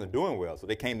room. He wasn't doing well, so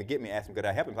they came to get me, asked me could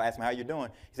I help him. So I asked him how you doing.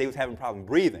 He said he was having problem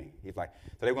breathing. He's like,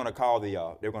 so they were going to call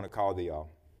the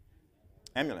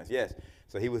ambulance. Yes.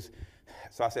 So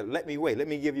I said, let me wait. Let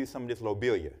me give you some of this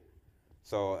lobelia.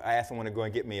 So I asked someone to go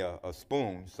and get me a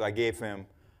spoon. So I gave him,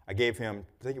 I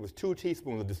think it was 2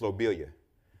 teaspoons of this lobelia.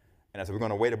 And I said, we're going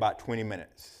to wait about 20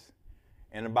 minutes.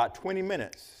 In about 20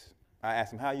 minutes, I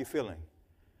asked him, how are you feeling?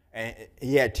 And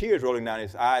he had tears rolling down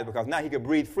his eyes because now he could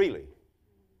breathe freely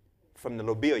from the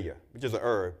lobelia, which is a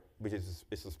herb, which is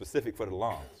specific for the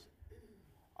lungs.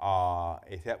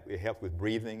 It helps with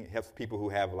breathing. It helps people who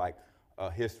have like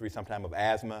a history sometime of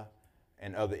asthma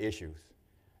and other issues.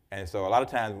 And so a lot of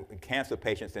times cancer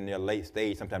patients in their late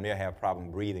stage, sometimes they'll have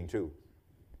problem breathing too.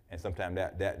 And sometimes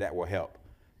that will help.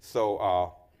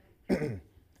 So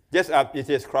it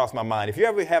just crossed my mind. If you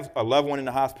ever have a loved one in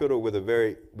the hospital with a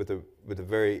very,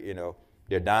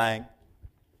 they're dying,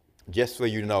 just so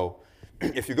you know,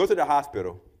 if you go to the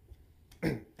hospital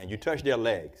and you touch their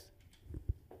legs,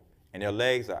 and their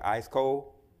legs are ice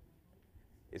cold,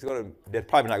 they're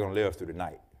probably not going to live through the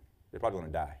night. They're probably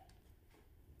going to die.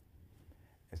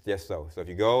 It's just so. So if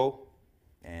you go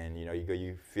and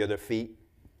you feel their feet,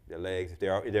 their legs, if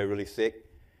they're really sick,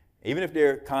 even if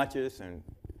they're conscious, and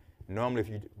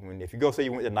normally if you go, say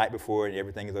you went the night before and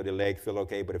everything is, their legs feel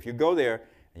okay, but if you go there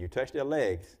and you touch their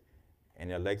legs and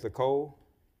their legs are cold,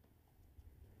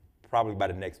 probably by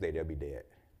the next day they'll be dead,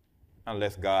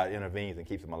 unless God intervenes and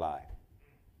keeps them alive.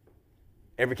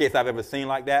 Every case I've ever seen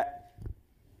like that,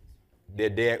 they're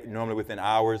dead normally within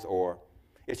hours, or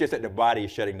it's just that the body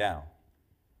is shutting down.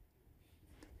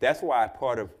 That's why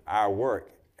part of our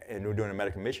work, and we're doing the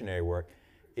medical missionary work,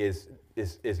 is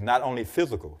not only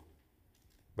physical,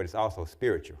 but it's also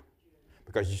spiritual.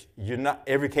 Because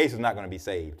every case is not going to be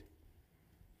saved.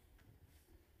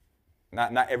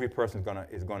 Not every person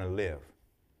is going to live.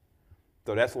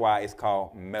 So that's why it's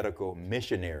called medical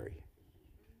missionary,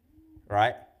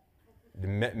 right? The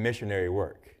missionary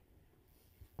work.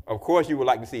 Of course, you would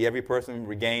like to see every person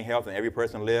regain health and every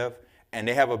person live, and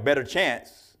they have a better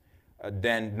chance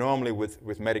than normally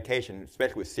with medication,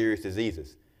 especially with serious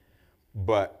diseases.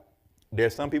 But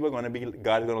there's some people God is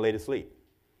going to lay to sleep.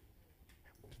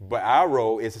 But our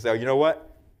role is to say, you know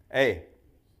what? Hey,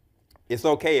 it's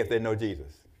okay if they know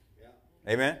Jesus.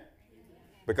 Yeah. Amen?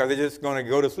 Because they're just going to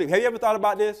go to sleep. Have you ever thought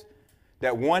about this?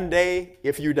 That one day,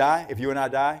 if you and I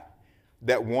die,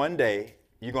 that one day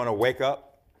you're going to wake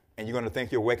up and you're going to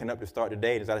think you're waking up to start the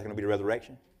day, and it's going to be the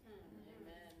resurrection?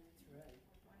 Amen.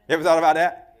 You ever thought about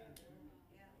that?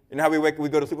 You know how we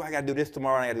go to sleep, I got to do this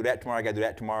tomorrow, I got to do that tomorrow, I got to do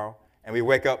that tomorrow. And we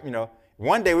wake up,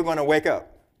 one day we're going to wake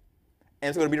up, and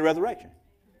it's going to be the resurrection.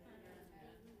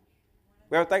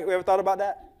 We ever thought about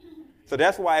that? So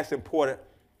that's why it's important.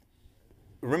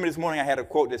 Remember this morning I had a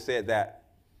quote that said that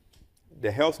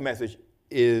the health message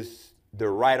is the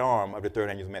right arm of the third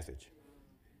angel's message.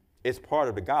 It's part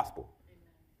of the gospel.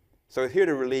 So it's here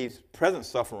to relieve present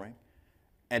suffering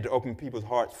and to open people's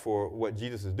hearts for what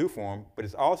Jesus is due for them, but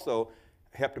it's also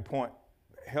help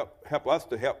us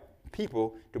to help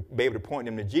people to be able to point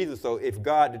them to Jesus. So if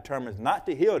God determines not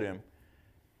to heal them,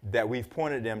 that we've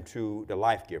pointed them to the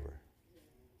life giver.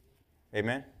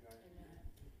 Amen?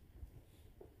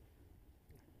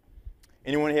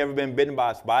 Anyone here ever been bitten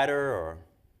by a spider or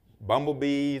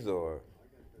bumblebees or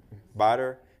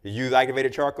spider? Did you use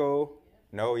activated charcoal?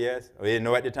 No, yes? Or you didn't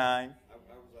know at the time? I was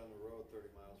on the road 30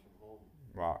 miles from home.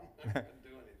 Wow. I couldn't do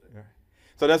anything.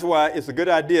 So that's why it's a good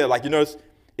idea,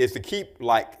 is to keep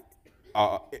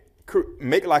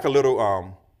make like a little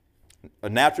a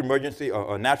natural emergency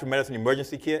or a natural medicine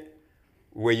emergency kit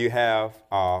where you have,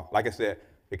 like I said,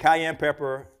 the cayenne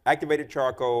pepper, activated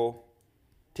charcoal,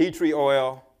 tea tree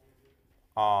oil.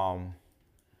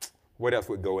 What else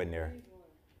would go in there?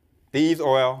 Thieves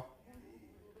oil.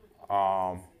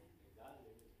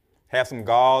 Have some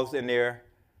gauze in there.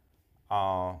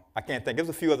 I can't think. There's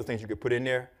a few other things you could put in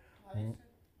there.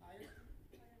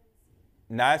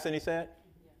 Niacin, he said?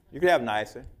 You could have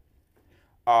niacin.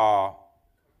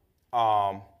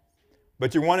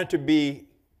 But you want it to be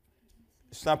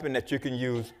something that you can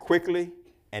use quickly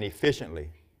and efficiently,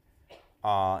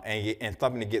 and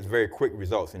something that gets very quick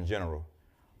results in general.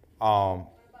 What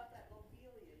about that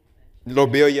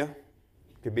lobelia? Lobelia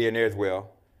could be in there as well.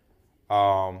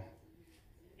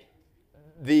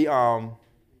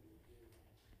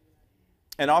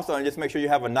 And also, just make sure you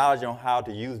have a knowledge on how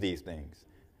to use these things.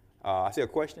 I see a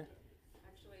question?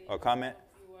 Actually, or comment?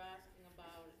 You were asking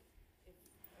about if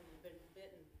I've been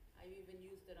bitten. I even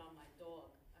used it on my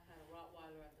dog. I had a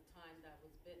Rottweiler at the time that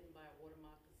was bitten by a water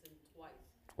moccasin twice.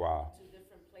 Wow. Two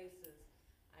different places.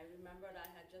 I remembered I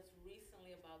had just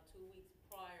recently, about 2 weeks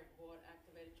prior, bought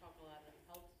activated chocolate at a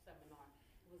health seminar.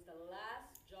 It was the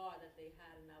last jar that they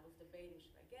had, and I was debating,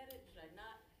 should I get it, should I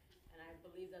not? And I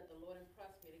believe that the Lord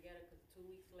impressed me to get it, because 2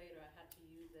 weeks later I had to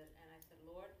use it, and I said,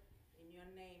 Lord, in your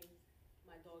name,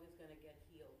 my dog is gonna get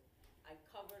healed. I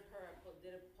covered her,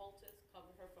 did a poultice,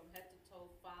 covered her from head to toe,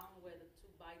 found where the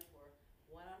 2 bites were,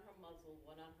 one on her muzzle,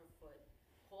 one on her foot.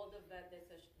 Called the vet, they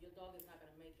said, your dog is not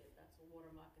gonna make it. That's a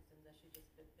water moccasin that she just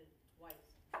bit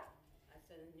twice. I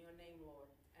said, in your name,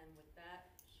 Lord. And with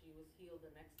that, she was healed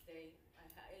the next day.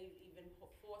 I even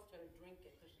forced her to drink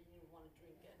it because she didn't want to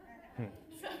drink it.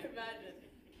 So imagine.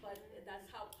 But that's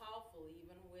how powerful,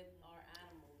 even with our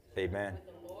animals. Amen.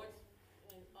 With the Lord's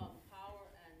power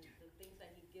and the things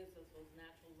that he gives us, those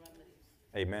natural remedies.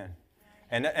 Amen.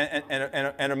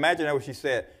 And imagine what she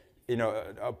said. You know,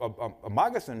 a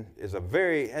moccasin is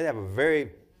they have a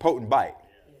very potent bite.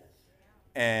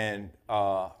 And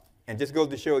just goes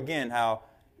to show again how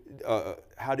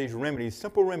these remedies,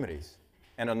 simple remedies,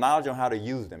 and a knowledge on how to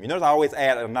use them. You notice I always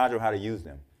add a knowledge on how to use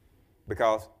them,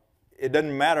 because it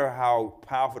doesn't matter how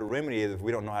powerful the remedy is if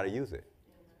we don't know how to use it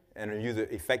and use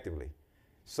it effectively.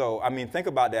 So, I mean, think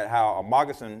about that, how a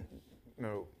moccasin,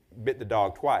 bit the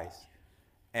dog twice,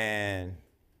 and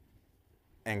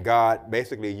God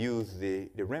basically used the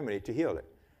remedy to heal it.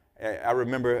 I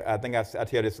remember, I think I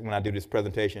tell this when I do this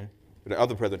presentation, the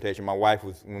other presentation, my wife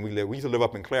was, when we used to live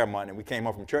up in Claremont, and we came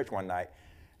home from church one night,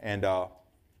 and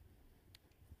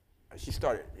she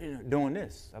started doing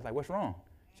this. I was like, what's wrong?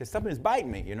 She said, something's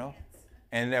biting me,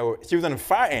 And she was under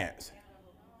fire ants.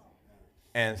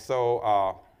 And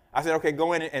so I said, okay,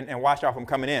 go in and wash off. I'm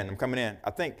coming in.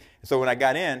 I think, so when I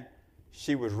got in,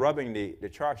 she was rubbing the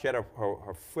charcoal. She had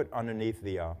her foot underneath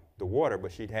the water,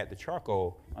 but she had the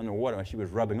charcoal under the water, and she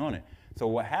was rubbing on it. So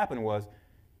what happened was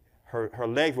her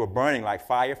legs were burning like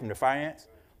fire from the fire ants,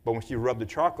 but when she rubbed the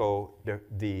charcoal,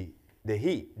 the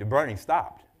heat, the burning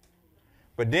stopped.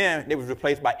 But then it was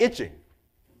replaced by itching,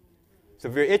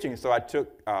 severe itching. So I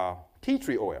took tea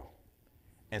tree oil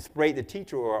and sprayed the tea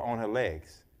tree oil on her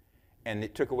legs, and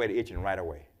it took away the itching right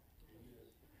away.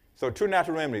 So 2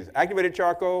 natural remedies: activated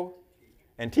charcoal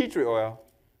and tea tree oil.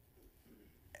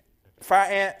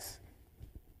 Fire ants,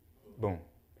 boom.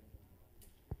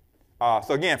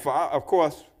 So again, of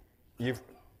course,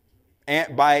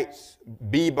 ant bites,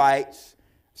 bee bites,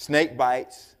 snake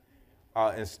bites.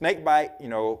 And snake bite,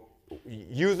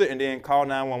 use it and then call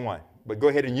 911. But go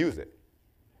ahead and use it.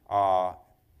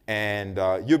 And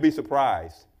you'll be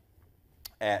surprised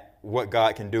at what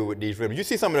God can do with these remedies.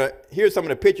 You see here's some of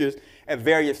the pictures at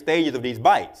various stages of these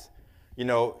bites.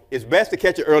 It's best to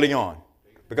catch it early on,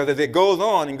 because as it goes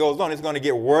on and goes on, it's going to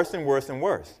get worse and worse and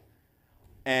worse.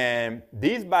 And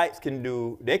these bites can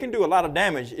do a lot of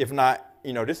damage, if not,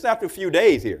 this is after a few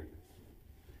days here.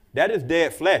 That is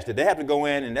dead flesh that they have to go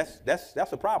in, and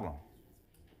that's a problem.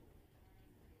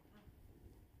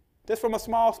 Just from a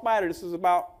small spider, this is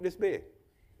about this big.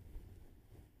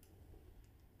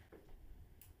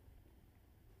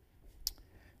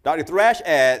 Dr. Thrash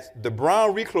adds, the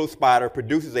brown recluse spider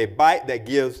produces a bite that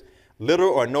gives little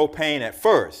or no pain at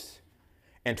first.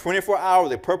 In 24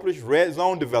 hours, a purplish red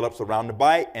zone develops around the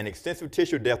bite, and extensive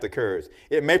tissue death occurs.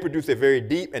 It may produce a very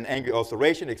deep and angry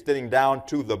ulceration extending down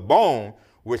to the bone,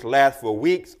 which lasts for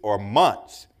weeks or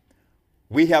months.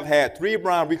 We have had 3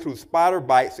 brown recluse spider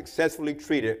bites successfully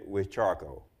treated with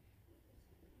charcoal.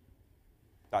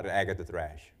 Dr. Agatha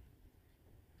Thrash.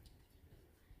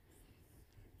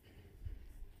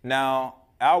 Now,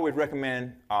 I always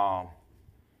recommend,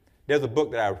 there's a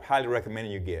book that I highly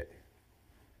recommend you get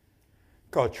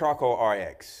called Charcoal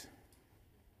RX.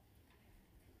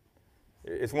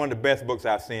 It's one of the best books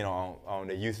I've seen on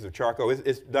the uses of charcoal.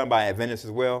 It's done by Adventists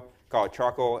as well, called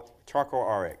Charcoal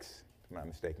RX, if I'm not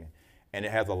mistaken. And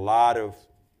it has a lot of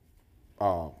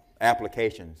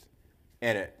applications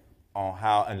in it on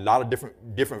how, and a lot of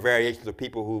different variations of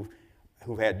people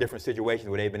who've had different situations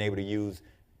where they've been able to use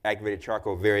activated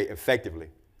charcoal very effectively.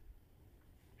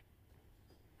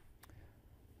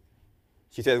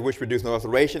 She says, which produce no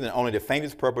ulceration and only the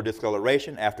faintest purple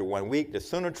discoloration after 1 week. The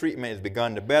sooner treatment is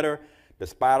begun, the better. The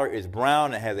spider is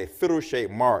brown and has a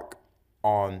fiddle-shaped mark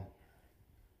on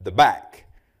the back.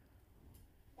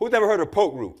 Who's ever heard of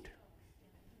poke root?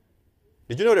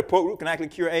 Did you know that poke root can actually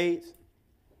cure AIDS?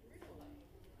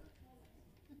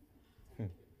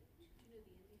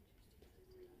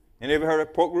 Any ever heard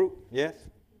of poke root? Yes?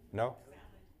 No?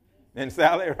 In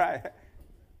salad, right?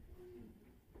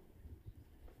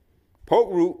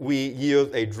 Poke root weed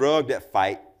yields a drug that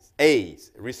fights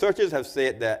AIDS. Researchers have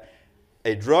said that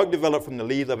a drug developed from the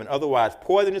leaves of an otherwise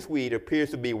poisonous weed appears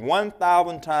to be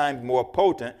 1,000 times more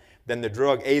potent than the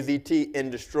drug AZT in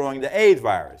destroying the AIDS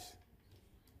virus.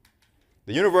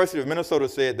 The University of Minnesota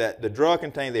said that the drug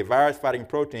contains a virus-fighting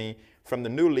protein from the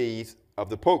new leaves of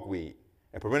the pokeweed,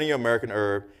 a perennial American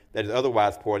herb that is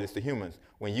otherwise poisonous to humans.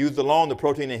 When used alone, the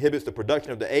protein inhibits the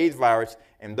production of the AIDS virus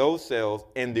in those cells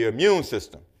in the immune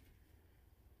system.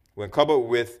 When coupled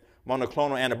with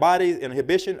monoclonal antibodies,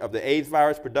 inhibition of the AIDS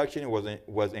virus production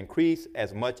was increased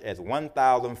as much as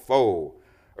 1,000-fold.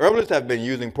 Herbalists have been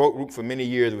using poke root for many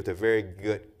years with a very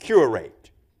good cure rate.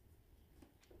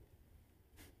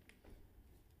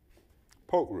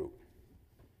 Poke root.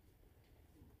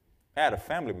 I had a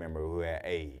family member who had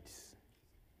AIDS.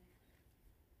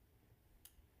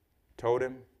 Told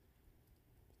him,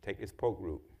 take this poke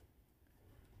root.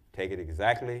 Take it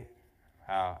exactly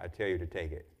how I tell you to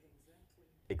take it.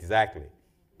 Exactly.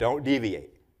 Don't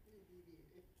deviate.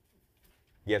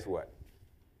 Guess what?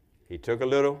 He took a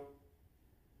little,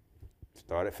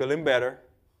 started feeling better.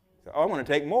 Said, oh, I want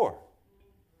to take more.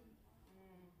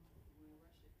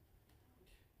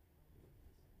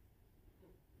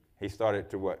 He started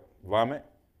to what? Vomit,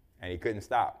 and he couldn't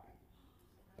stop.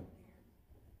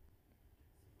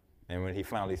 And when he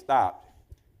finally stopped,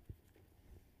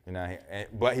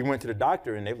 but he went to the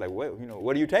doctor, and they were like, well,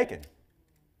 what are you taking?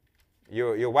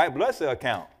 Your white blood cell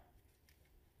count.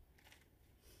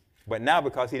 But now,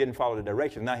 because he didn't follow the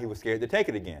directions, now he was scared to take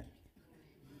it again,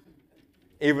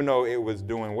 even though it was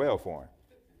doing well for him.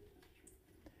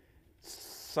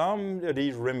 Some of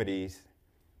these remedies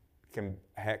can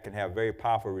have very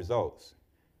powerful results,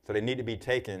 so they need to be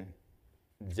taken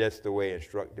just the way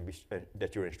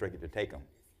that you're instructed to take them.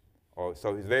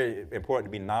 So it's very important to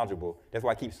be knowledgeable. That's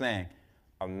why I keep saying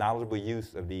a knowledgeable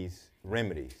use of these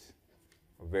remedies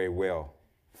are very well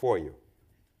for you.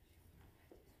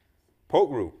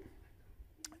 Poke root,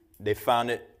 they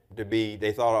found it to be,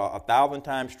 they thought 1,000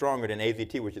 times stronger than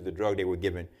AZT, which is the drug they were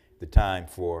given at the time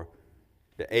for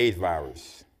the AIDS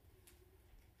virus.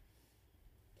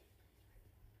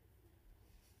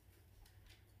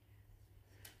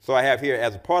 So I have here,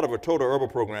 as a part of a total herbal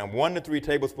program, 1 to 3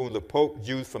 tablespoons of poke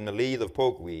juice from the leaves of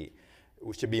pokeweed,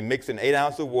 which should be mixed in 8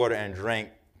 ounces of water and drank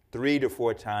 3 to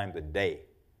 4 times a day.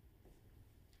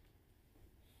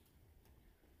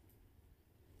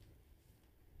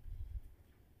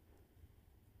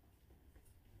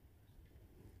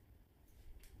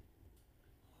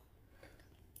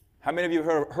 How many of you have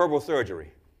heard of herbal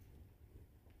surgery?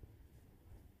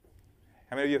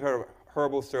 How many of you have heard of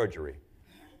herbal surgery?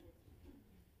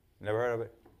 Never heard of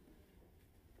it?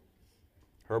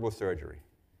 Herbal surgery.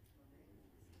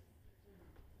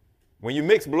 When you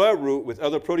mix bloodroot with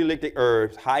other proteolytic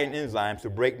herbs high in enzymes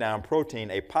to break down protein,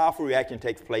 a powerful reaction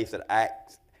takes place that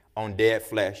acts on dead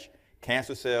flesh,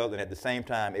 cancer cells, and at the same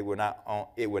time, it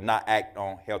would not act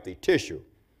on healthy tissue.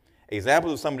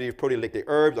 Examples of some of these proteolytic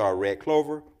herbs are red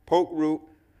clover, poke root,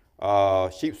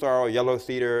 sheep sorrel, yellow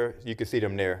cedar. You can see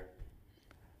them there.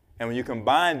 And when you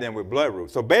combine them with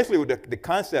bloodroot. So basically what the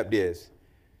concept is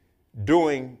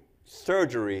doing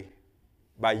surgery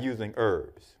by using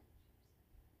herbs.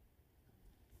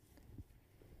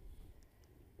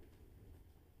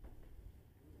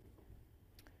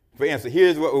 For instance,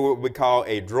 here's what we call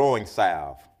a drawing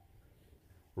salve.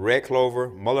 Red clover,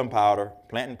 mullein powder,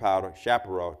 plantain powder,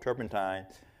 chaparral, turpentine,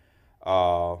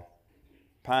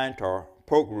 pine tar,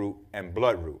 poke root, and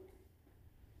bloodroot.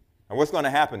 And what's going to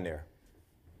happen there?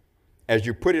 As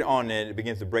you put it on there, it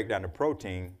begins to break down the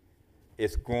protein.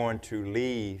 It's going to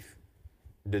leave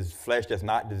the flesh that's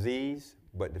not diseased,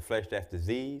 but the flesh that's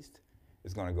diseased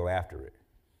is going to go after it.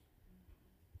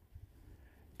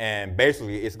 And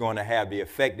basically, it's going to have the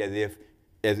effect as if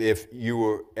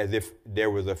there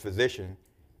was a physician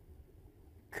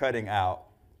cutting out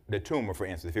the tumor, for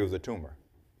instance, if it was a tumor.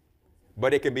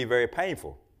 But it can be very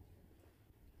painful.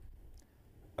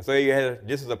 So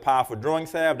this is a powerful drawing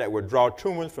salve that will draw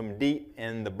tumors from deep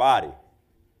in the body.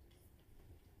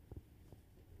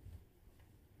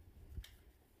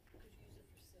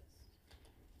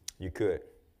 You could.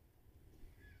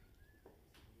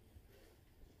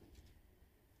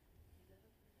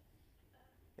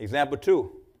 Example 2.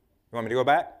 You want me to go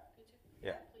back?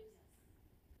 Yeah.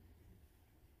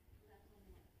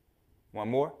 One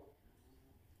more?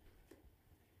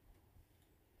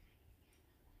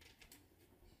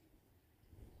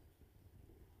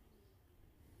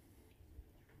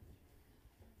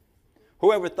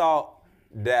 Whoever thought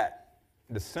that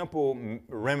the simple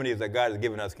remedies that God has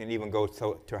given us can even go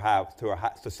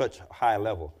to such a high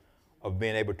level of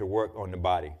being able to work on the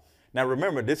body? Now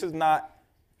remember, this is not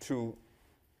to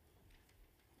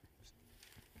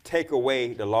take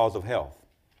away the laws of health.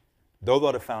 Those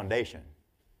are the foundation.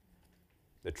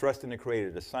 The trust in the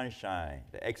Creator, the sunshine,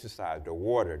 the exercise, the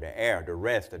water, the air, the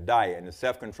rest, the diet, and the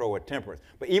self-control and temperance.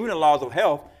 But even the laws of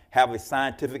health have a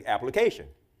scientific application,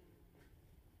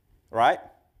 right?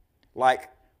 Like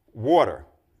water.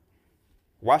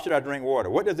 Why should I drink water?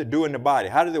 What does it do in the body?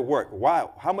 How does it work? Why?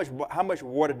 How much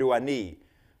water do I need?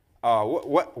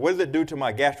 What does it do to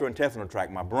my gastrointestinal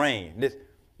tract, my brain?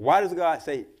 Why does God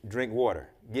say drink water,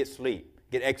 get sleep,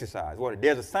 get exercise? Water.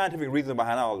 There's a scientific reason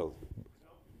behind all those.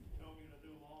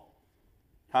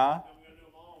 Huh?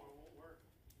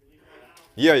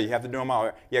 Yeah, you have to do them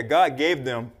all. Yeah, God gave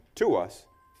them to us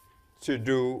to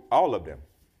do all of them.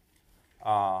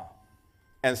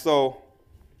 And so,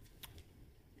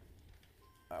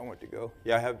 I want to go.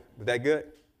 Yeah, was that good?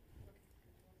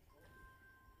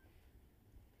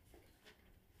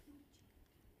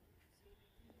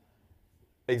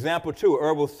 Example 2,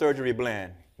 herbal surgery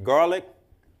blend. Garlic,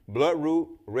 bloodroot,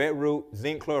 red root,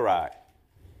 zinc chloride.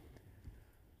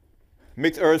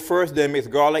 Mix herbs first, then mix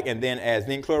garlic, and then add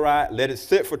zinc chloride. Let it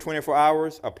sit for 24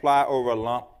 hours. Apply over a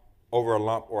lump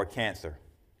or cancer.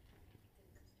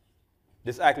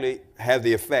 This actually has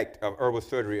the effect of herbal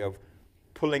surgery of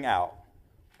pulling out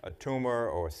a tumor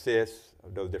or a cyst, or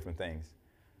those different things.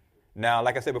 Now,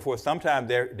 like I said before, sometimes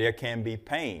there can be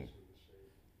pain.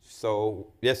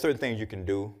 So there's certain things you can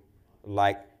do,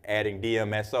 like adding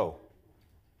DMSO.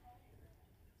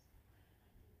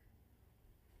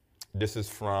 This is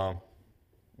from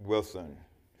Wilson.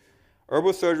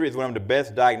 Herbal surgery is one of the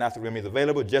best diagnostic remedies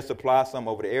available. Just apply some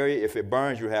over the area. If it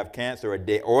burns, you have cancer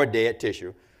or dead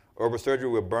tissue. Herbal surgery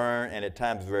will burn and at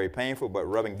times is very painful, but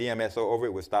rubbing DMSO over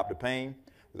it will stop the pain.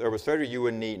 With herbal surgery, you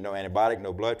would need no antibiotic,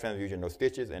 no blood transfusion, no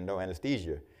stitches, and no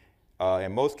anesthesia.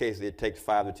 In most cases, it takes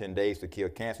 5 to 10 days to kill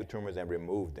cancer tumors and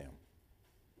remove them.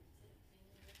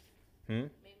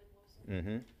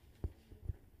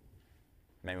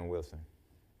 Maimon Wilson.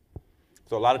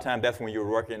 So a lot of times that's when you're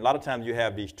working. A lot of times you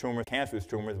have these tumors, cancerous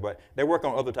tumors, but they work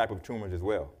on other type of tumors as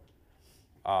well.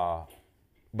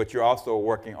 But you're also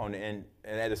working on the end,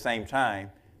 and at the same time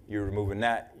you're removing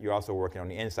that, you're also working on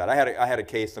the inside. I had a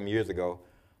case some years ago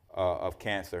of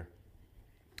cancer,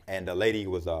 and the lady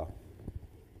was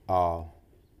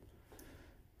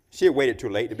she had waited too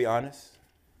late, to be honest,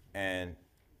 and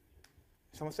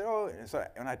someone said, "Oh," and so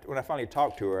when I finally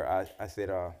talked to her, I said,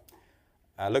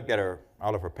 I looked at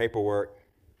all of her paperwork,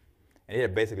 and it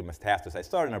had basically metastasized. It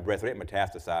started in her breast, but it had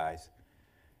metastasized.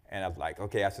 And I was like,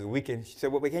 okay. I said, she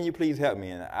said, well, can you please help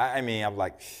me? And I was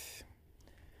like, shh.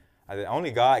 I said,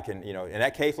 only God can, in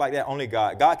that case like that, only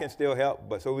God. God can still help,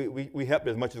 but so we helped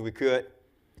as much as we could.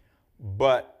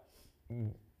 But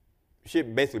she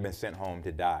had basically been sent home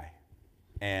to die.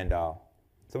 And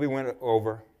so we went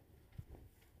over,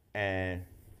 and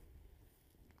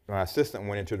my assistant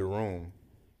went into the room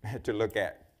to look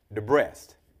at the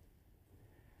breast.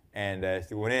 And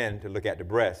she went in to look at the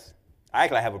breast. I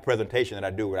actually have a presentation that I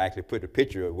do where I actually put a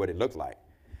picture of what it looks like.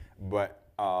 But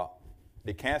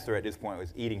the cancer at this point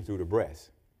was eating through the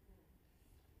breast.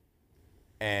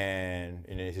 And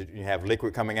you have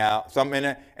liquid coming out.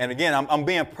 And again, I'm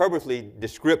being purposely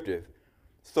descriptive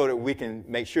so that we can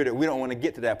make sure that we don't want to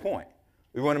get to that point.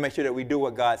 We want to make sure that we do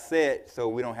what God said so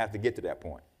we don't have to get to that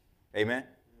point. Amen?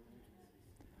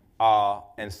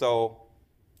 And so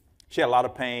she had a lot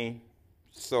of pain.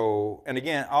 So, and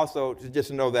again, also just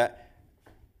to know that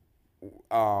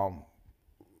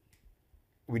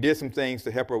we did some things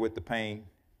to help her with the pain.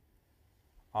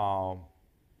 But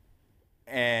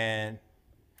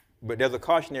there's a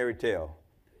cautionary tale.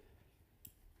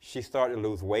 She started to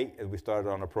lose weight as we started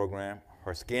on the program.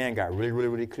 Her skin got really, really,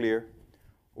 really clear.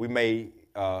 We made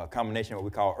a combination of what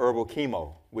we call herbal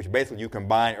chemo, which basically you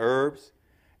combine herbs,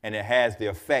 and it has the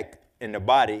effect in the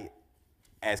body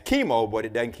as chemo, but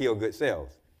it doesn't kill good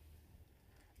cells.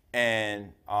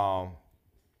 And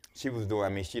she was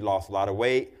doing, she lost a lot of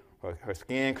weight. Her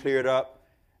skin cleared up.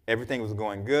 Everything was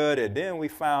going good. And then we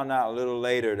found out a little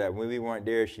later that when we weren't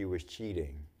there, she was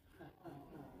cheating.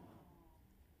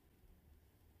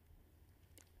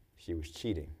 She was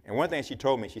cheating. And one thing she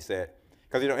told me, she said,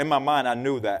 because in my mind I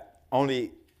knew that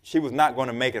she was not going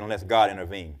to make it unless God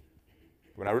intervened.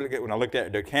 When I looked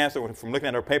at the cancer, from looking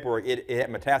at her paperwork, it had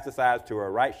metastasized to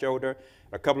her right shoulder,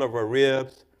 a couple of her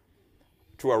ribs,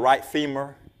 to her right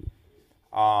femur,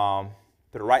 to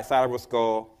the right side of her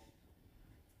skull.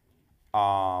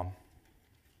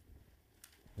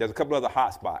 There's a couple other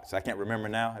hot spots. I can't remember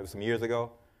now. It was some years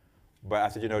ago. But I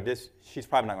said, she's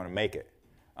probably not going to make it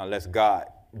unless God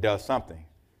does something.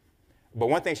 But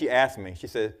one thing she asked me, she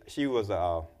said she was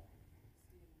a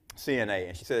CNA,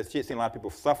 and she said she had seen a lot of people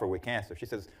suffer with cancer. She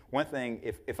says, one thing,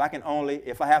 if I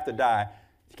have to die,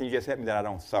 can you just help me that I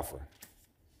don't suffer?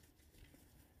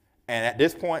 And at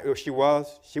this point, she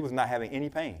was not having any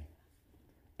pain.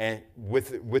 And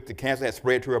with the cancer that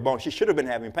spread to her bone, she should have been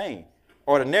having pain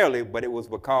ordinarily, but it was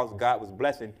because God was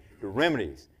blessing the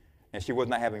remedies, and she was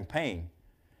not having pain.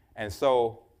 And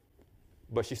so,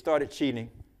 but she started cheating.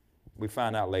 We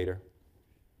found out later.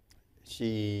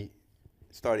 She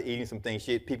started eating some things.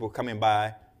 She had people coming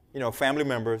by, family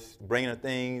members, bringing her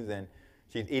things, and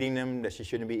she's eating them that she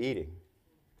shouldn't be eating.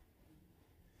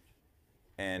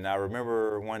 And I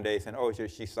remember one day saying, oh,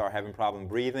 she started having problems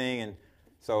breathing, and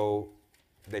so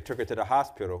they took her to the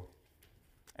hospital.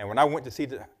 And when I went to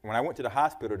the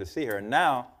hospital to see her,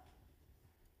 now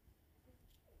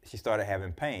she started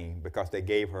having pain because they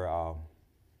gave her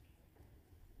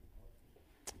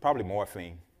probably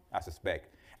morphine, I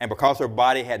suspect. And because her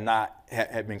body had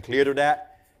been cleared of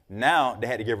that, now they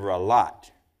had to give her a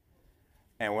lot.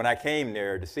 And when I came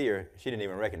there to see her, she didn't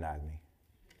even recognize me.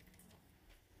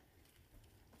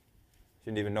 She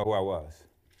didn't even know who I was.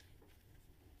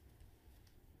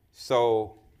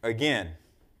 So, again,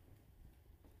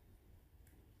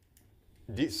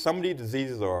 some of these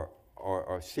diseases are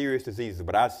serious diseases,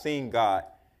 but I've seen God.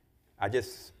 I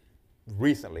just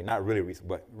recently, not really recent,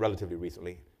 but relatively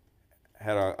recently,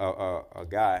 had a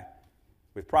guy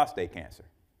with prostate cancer.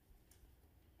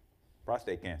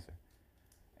 Prostate cancer.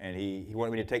 And he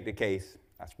wanted me to take the case.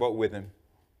 I spoke with him.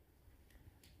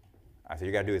 I said,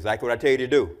 you got to do exactly what I tell you to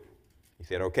do. He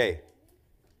said, okay.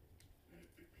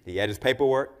 He had his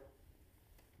paperwork.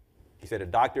 He said, the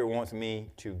doctor wants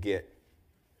me to get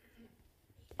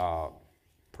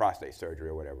prostate surgery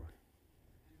or whatever,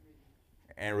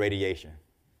 and radiation.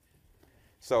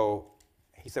 So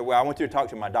he said, well, I want you to talk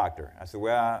to my doctor. I said,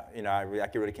 well, I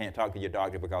really can't talk to your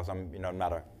doctor because I'm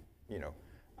not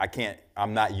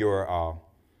I'm not your,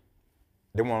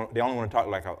 they only want to talk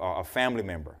like a family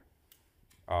member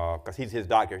because he's his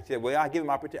doctor. He said, well, I let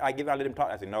him talk.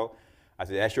 I said, no. I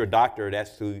said, that's your doctor.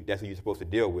 That's who you're supposed to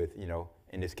deal with,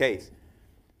 in this case.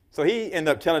 So he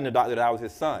ended up telling the doctor that I was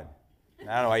his son.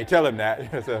 I don't know why you tell him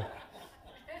that.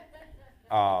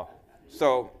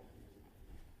 So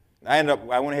I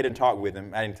went ahead and talked with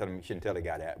him. I didn't tell him, you shouldn't tell the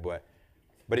guy that, but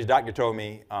his doctor told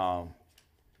me,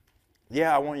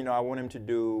 yeah, I want him to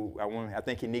do, I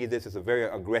think he needs this. It's a very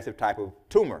aggressive type of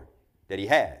tumor that he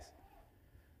has.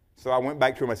 So I went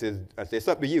back to him. I said, it's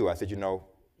up to you. I said,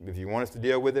 if you want us to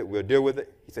deal with it, we'll deal with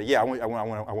it. He said, yeah, I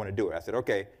want to do it. I said,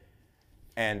 okay.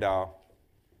 And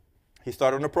he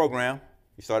started on the program.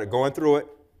 He started going through it.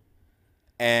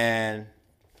 And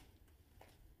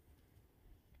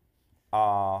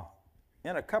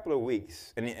in a couple of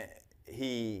weeks, and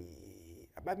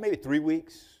about maybe 3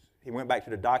 weeks, he went back to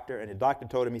the doctor, and the doctor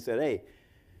told him, he said,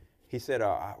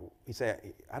 I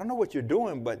don't know what you're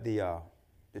doing, but the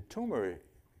tumor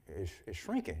is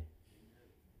shrinking.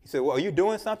 He said, well, are you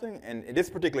doing something? And this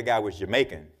particular guy was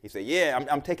Jamaican. He said, yeah,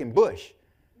 I'm taking Bush,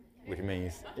 which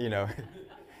means,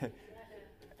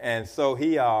 And so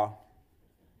he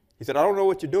said, I don't know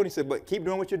what you're doing. He said, but keep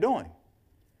doing what you're doing.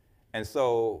 And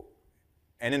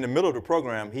in the middle of the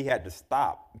program, he had to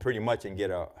stop pretty much and get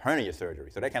a hernia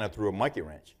surgery. So that kind of threw a monkey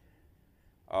wrench.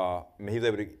 He was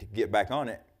able to get back on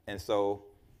it. And so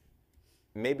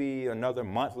maybe another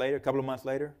month later, a couple of months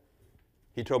later,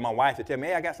 he told my wife to tell me,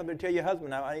 hey, I got something to tell your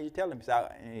husband. I need you to tell him. So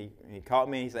he called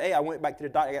me and he said, hey, I went back to the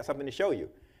doctor. I got something to show you.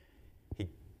 He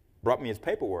brought me his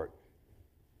paperwork.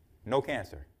 No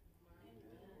cancer.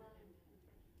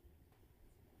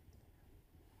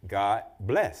 God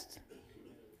blessed.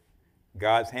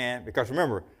 God's hand, because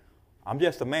remember, I'm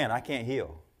just a man. I can't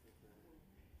heal.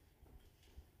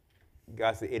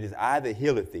 God said, it is I that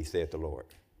healeth thee, saith the Lord.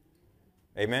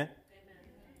 Amen? Amen.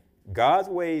 God's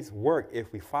ways work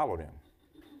if we follow them.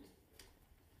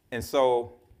 And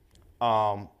so,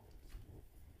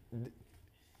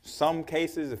 some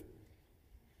cases,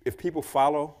 if people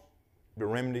follow the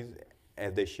remedies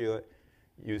as they should,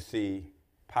 you see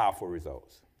powerful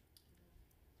results.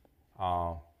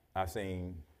 I've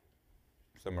seen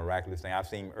some miraculous things. I've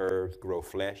seen herbs grow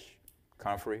flesh,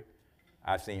 comfrey.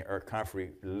 I've seen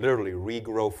comfrey literally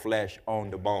regrow flesh on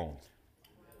the bones.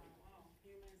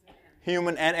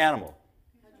 Human and animal.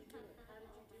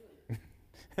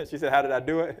 She said, how did I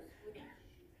do it?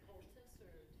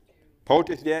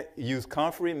 Poultice, yeah. Use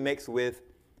comfrey mixed with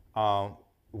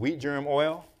wheat germ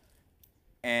oil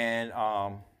and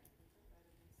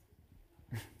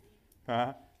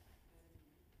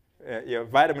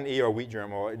vitamin E or wheat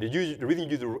germ oil. The reason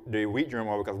you use the wheat germ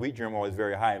oil because wheat germ oil is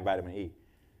very high in vitamin E.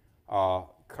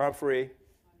 Comfrey,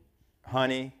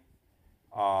 honey,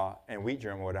 and wheat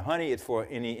germ oil. The honey is for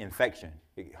any infection.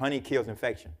 Honey kills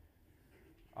infection.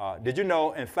 Did you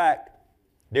know, in fact,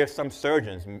 there's some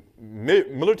surgeons,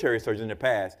 military surgeons in the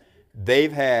past,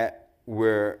 they've had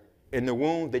where in the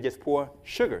wound they just pour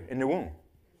sugar in the wound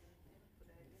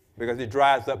because it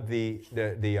dries up the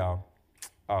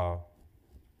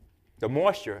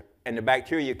moisture, and the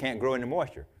bacteria can't grow in the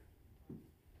moisture.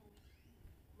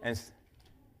 And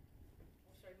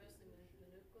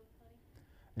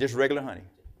just regular honey.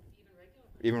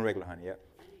 Even regular honey, yeah.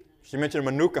 She mentioned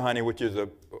Manuka honey, which is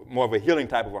more of a healing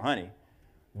type of a honey.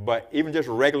 But even just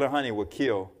regular honey will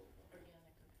kill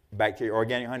bacteria.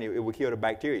 Organic honey, it will kill the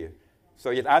bacteria.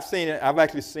 So yes, I've seen it. I've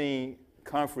actually seen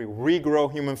comfrey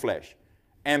regrow human flesh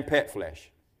and pet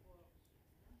flesh.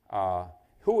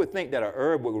 Who would think that a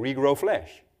herb would regrow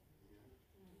flesh?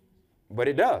 But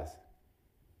it does.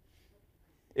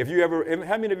 How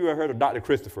many of you have heard of Dr.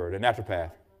 Christopher, the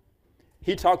naturopath?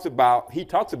 He talks about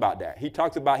that. He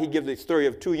gives the story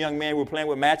of two young men who were playing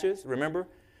with matches, remember?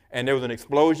 And there was an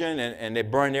explosion, and they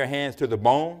burned their hands to the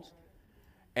bones.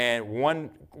 And one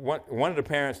of the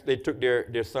parents, they took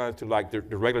their sons to like the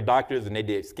regular doctors, and they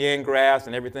did skin grafts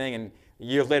and everything. And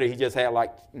years later, he just had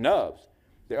like nubs.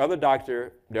 The other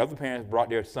parents brought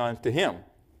their sons to him,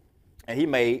 and he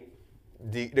made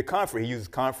the comfrey. He uses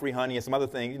comfrey, honey, and some other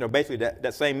things. Basically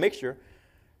that same mixture.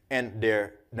 And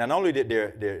not only did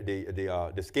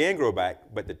the skin grow back,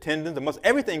 but the tendons, the muscles,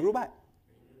 everything grew back.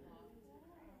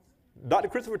 Dr.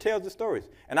 Christopher tells the stories.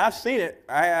 And I've seen it.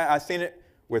 I've seen it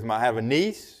with I have a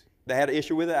niece that had an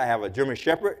issue with it. I have a German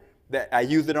Shepherd that I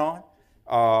used it on.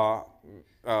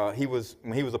 When he was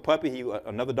a puppy,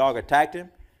 another dog attacked him.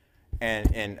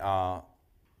 And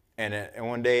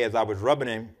one day as I was rubbing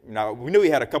him, we knew he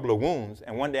had a couple of wounds.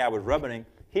 And one day I was rubbing him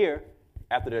here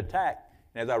after the attack.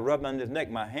 And as I rubbed under his neck,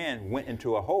 my hand went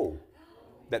into a hole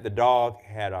that the dog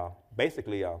had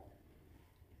basically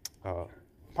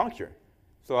punctured.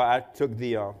 So I took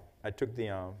the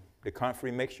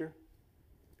comfrey mixture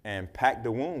and packed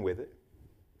the wound with it.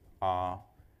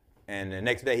 And the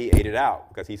next day he ate it out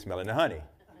because he's smelling the honey.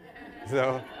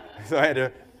 So I had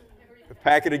to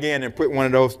pack it again and put one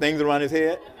of those things around his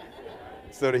head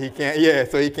so that he can't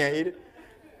eat it.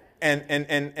 And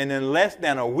in less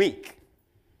than a week,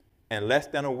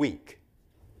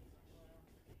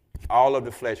 all of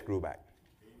the flesh grew back.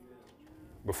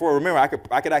 Before, remember, I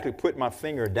could actually put my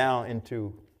finger down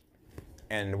into,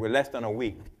 and with less than a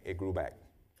week, it grew back.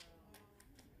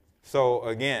 So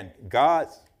again,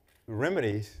 God's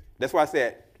remedies, that's why I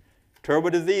said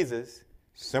terrible diseases,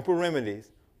 simple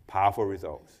remedies, powerful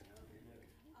results.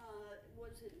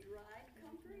 Was it dried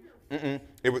comfrey?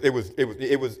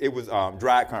 It was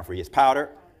dried comfrey. It's powdered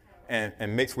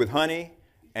and mixed with honey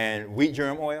and wheat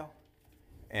germ oil.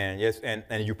 And yes,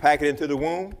 and you pack it into the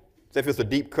wound. So if it's a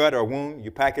deep cut or a wound,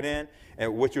 you pack it in.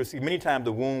 And what you'll see many times,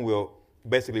 the wound will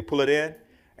basically pull it in,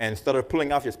 and instead of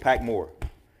pulling off, just pack more.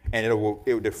 And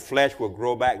the flesh will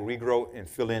grow back, regrow, and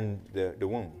fill in the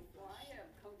wound. Well, I have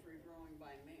comfrey growing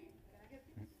by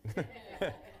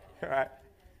me. All right.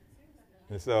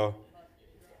 And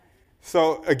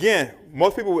so again,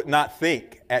 most people would not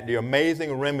think at the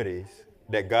amazing remedies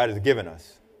that God has given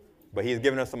us. But he's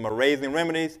given us some amazing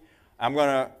remedies. I'm going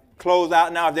to close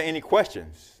out now if there are any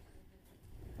questions.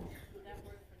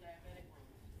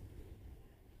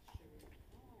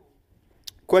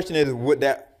 Question is, would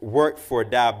that work for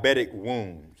diabetic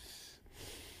wounds?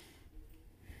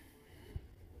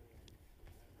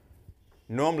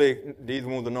 Normally, these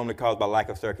wounds are normally caused by lack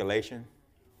of circulation.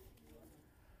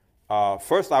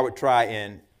 First, I would try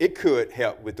it could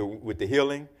help with the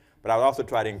healing, but I would also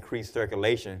try to increase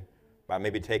circulation by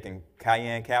maybe taking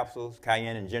cayenne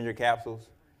and ginger capsules.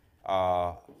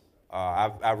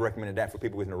 I've recommended that for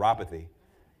people with neuropathy,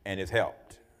 and it's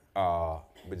helped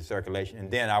with the circulation. And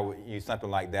then I would use something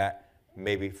like that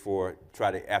maybe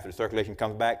after the circulation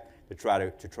comes back to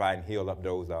try and heal up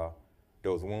those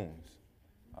wounds.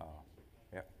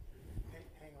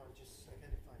 Hang on just a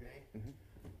second, if I may. Mm-hmm.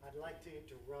 I'd like to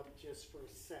interrupt just for a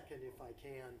second, if I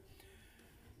can.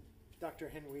 Dr.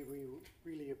 Henry, we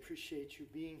really appreciate you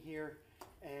being here,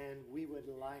 and we would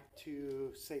like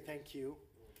to say thank you.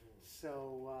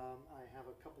 So I have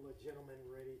a couple of gentlemen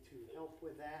ready to help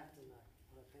with that, and I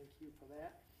want to thank you for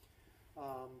that.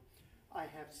 I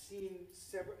have seen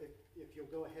several, if you'll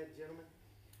go ahead, gentlemen.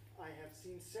 I have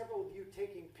seen several of you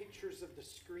taking pictures of the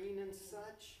screen and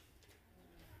such.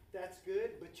 That's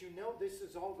good, but you know this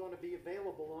is all going to be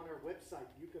available on our website.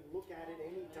 You can look at it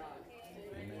anytime.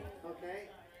 Okay?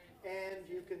 And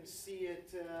you can see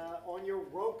it on your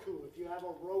Roku, if you have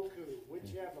a Roku,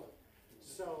 whichever.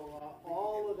 So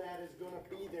all of that is going to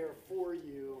be there for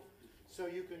you. So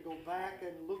you can go back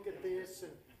and look at this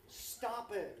and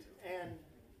stop it and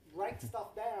write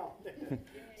stuff down.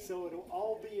 So it'll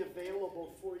all be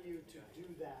available for you to do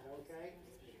that, okay?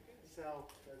 So,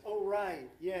 oh, right,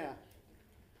 yeah.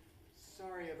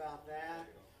 Sorry about that.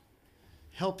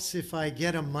 Helps if I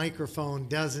get a microphone,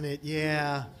 doesn't it?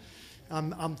 Yeah.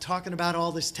 I'm talking about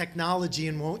all this technology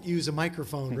and won't use a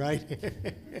microphone, right?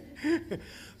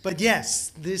 But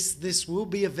yes, this will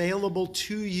be available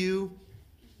to you.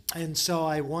 And so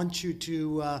I want you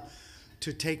to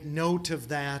take note of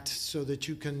that so that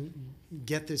you can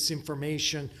get this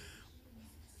information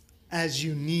as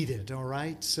you need it, all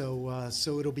right? So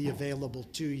it'll be available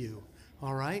to you,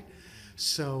 all right?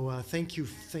 So thank you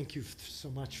so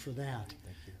much for that.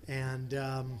 And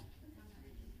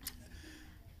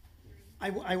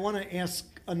I want to ask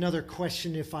another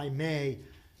question, if I may.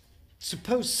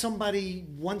 Suppose somebody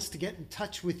wants to get in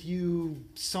touch with you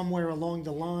somewhere along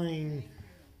the line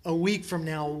a week from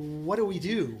now. What do we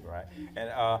do? Right.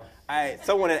 And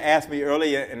someone had asked me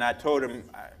earlier, and I told him,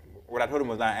 what I told him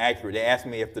was not accurate. They asked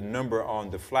me if the number on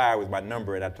the flyer was my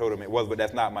number, and I told them it was, but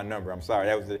that's not my number. I'm sorry.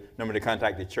 That was the number to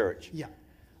contact the church. Yeah.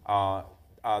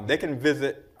 They can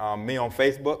visit me on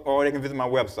Facebook, or they can visit my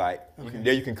website. Okay.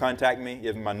 There you can contact me.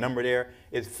 There's my number there.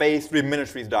 It's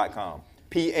phase3ministries.com.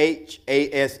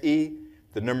 PHASE,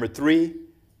 the number 3,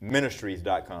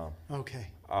 ministries.com. Okay.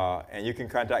 And you can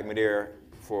contact me there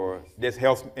for this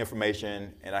health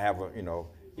information, and I have a, you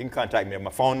can contact me. My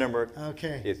phone number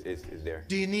is there.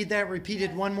 Do you need that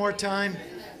repeated one more time?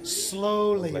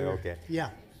 Slowly. Okay.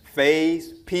 Yeah.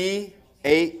 Phase,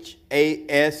 PHASE,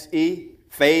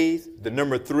 phase, the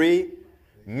number 3,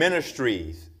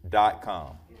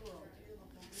 ministries.com.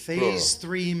 Phase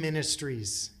 3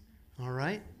 Ministries. All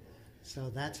right. So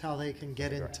that's how they can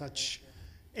get in touch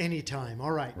anytime.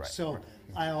 All right. So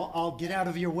I'll get out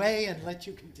of your way and let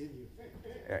you continue.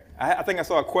 I think I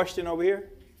saw a question over here.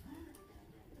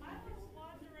 I was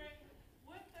wondering,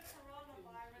 with the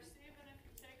coronavirus, even if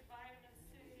you take vitamin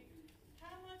C,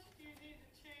 how much do you need to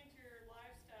change your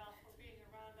lifestyle for being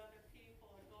around other people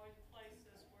and going to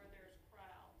places where there's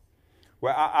crowds?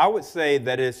 Well, I would say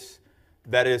that is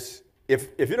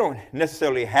if you don't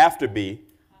necessarily have to be,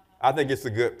 I think it's a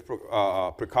good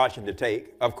precaution to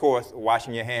take. Of course,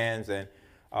 washing your hands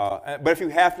but if you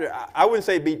have to, I wouldn't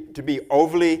say to be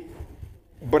overly.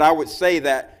 But I would say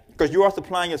that, because you are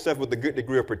supplying yourself with a good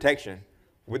degree of protection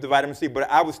with the vitamin C, but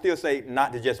I would still say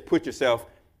not to just put yourself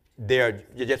there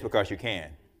just because you can,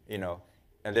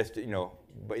 unless,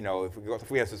 but, if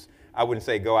for instance, I wouldn't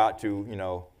say go out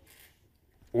to,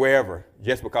 wherever,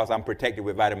 just because I'm protected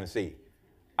with vitamin C.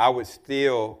 I would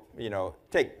still,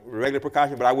 take regular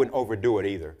precautions, but I wouldn't overdo it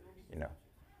either,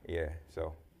 Yeah,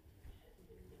 so.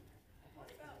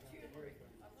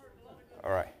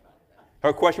 All right.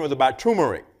 Her question was about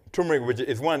turmeric. Turmeric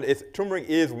is one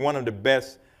of the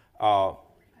best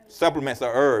supplements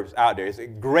or herbs out there. It's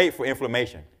great for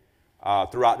inflammation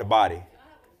throughout the body. I have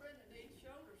a friend that needs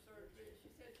shoulder surgery. She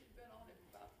said she's been on it for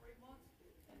about 3 months,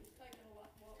 and it's taken a lot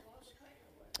of the pain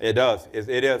away. It does.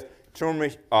 It is.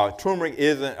 Turmeric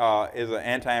is an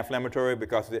anti-inflammatory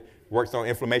because it works on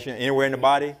inflammation anywhere in the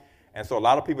body, and so a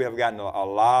lot of people have gotten a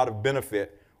lot of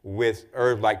benefit with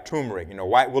herbs like turmeric.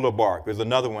 White willow bark. There's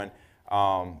another one.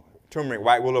 Turmeric,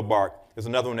 white willow bark. There's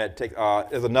another one that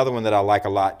there's another one that I like a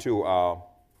lot too.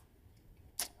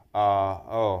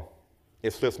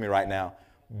 It slips me right now.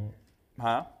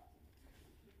 Huh?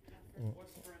 What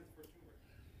strength for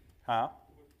turmeric? Huh?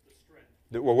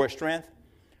 The strength. What strength?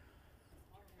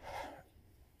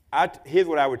 Here's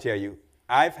what I would tell you.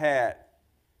 I've had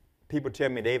people tell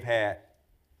me they've had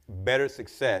better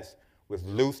success with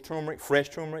loose turmeric, fresh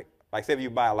turmeric. Like say if you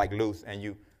buy it like loose and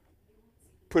you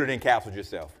put it in capsules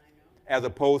yourself, as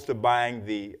opposed to buying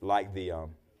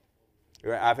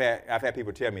I've had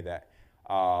people tell me that.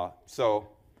 So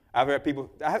I've had people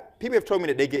have told me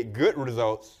that they get good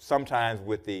results sometimes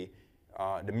with the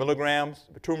milligrams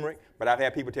of turmeric, but I've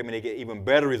had people tell me they get even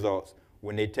better results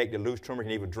when they take the loose turmeric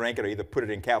and either drink it or either put it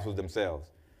in capsules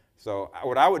themselves. So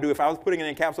what I would do if I was putting it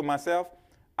in capsule myself,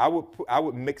 I would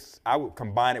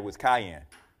combine it with cayenne.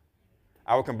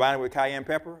 I would combine it with cayenne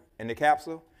pepper in the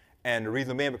capsule. And the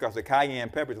reason being because the cayenne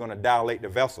pepper is going to dilate the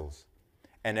vessels.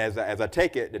 And as I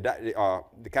take it,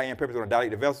 the cayenne pepper is going to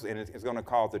dilate the vessels, and it's going to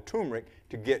cause the turmeric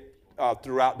to get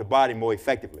throughout the body more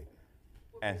effectively.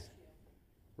 And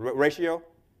ratio?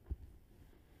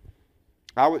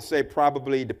 I would say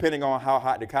probably, depending on how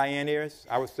hot the cayenne is,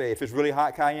 I would say if it's really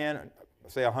hot cayenne,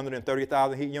 say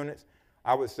 130,000 heat units,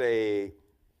 I would say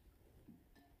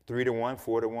 3 to 1,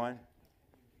 4 to 1.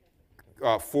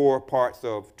 4 parts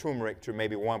of turmeric to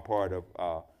maybe 1 part of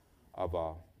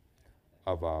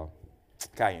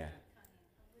cayenne. That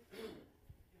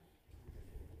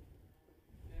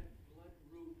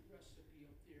bloodroot recipe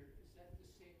up there, is that the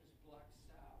same as black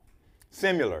salve?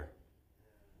 Similar.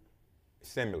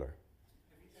 Similar. Have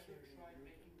you ever tried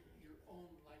making your own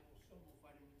liposomal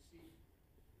vitamin C?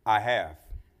 I have.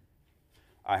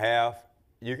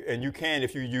 You can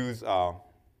if you use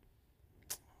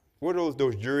what are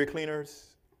those jury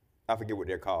cleaners? I forget what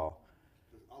they're called.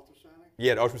 Ultrasonic?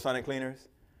 Yeah, the ultrasonic cleaners.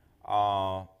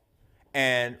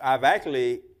 And I've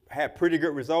actually had pretty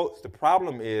good results. The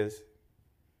problem is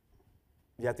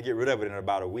you have to get rid of it in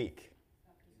about a week.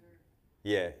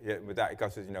 Yeah,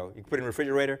 because you can put it in the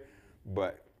refrigerator,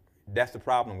 but that's the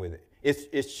problem with it.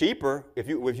 It's cheaper if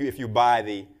you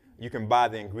buy you can buy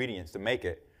the ingredients to make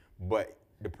it, but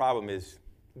the problem is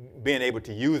being able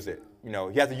to use it.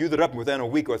 You have to use it up within a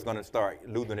week, or it's going to start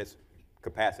losing its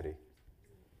capacity.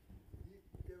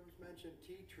 You ever mentioned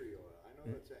tea tree oil? I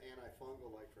know it's an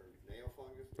antifungal, like for nail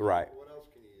fungus. Right. What else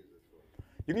can you use it for?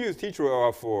 You can use tea tree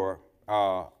oil for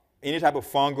any type of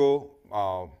fungal.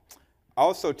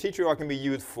 Also, tea tree oil can be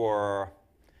used for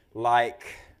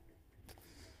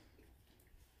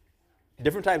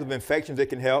different types of infections. It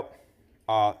can help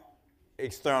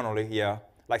externally. Yeah,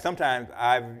 like sometimes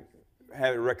I've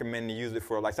had it recommended to use it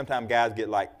for sometimes guys get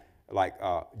like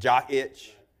jock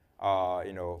itch.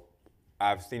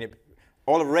 I've seen it.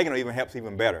 Oil of oregano even helps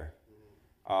even better.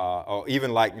 Or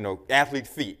even athlete's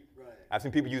feet. Right. I've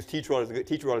seen people use tea tree oil.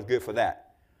 Tea tree oil is good for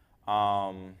that.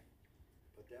 But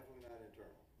definitely not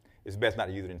internal. It's best not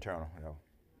to use it internal.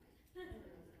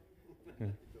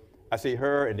 I see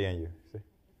her and then you. See? Would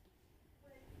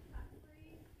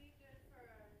comfrey be good for a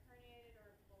herniated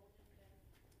or bulging disc?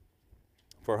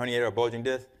 For a herniated or bulging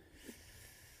disc?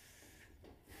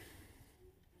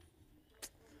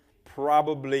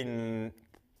 Probably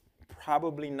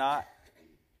not.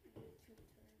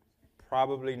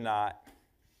 Probably not.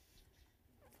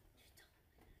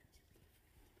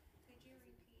 Could you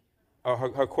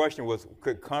repeat? Her question was,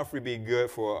 could comfrey be good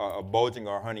for a bulging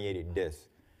or herniated disc?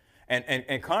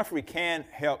 And comfrey can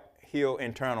help heal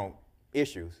internal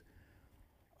issues.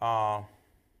 But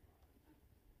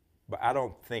I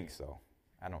don't think so.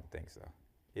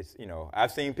 It's,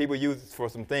 I've seen people use it for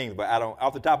some things, but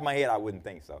off the top of my head, I wouldn't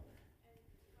think so. And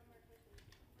one more question.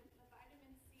 With the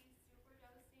vitamin C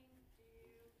superdosing,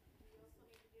 do you also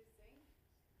need to give zinc?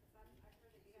 Because I've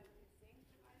heard that you got to give zinc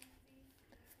to vitamin C.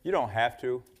 You don't have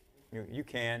to. You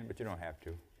can, but you don't have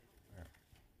to.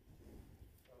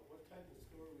 What type of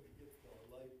store would you get the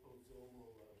liposomal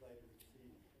vitamin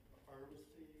C? A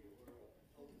pharmacy or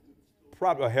a health food store?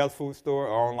 Probably a health food store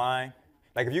or online.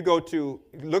 Like if you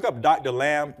look up Dr.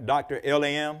 Lamb, Dr.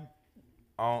 Lam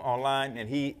online, and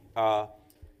his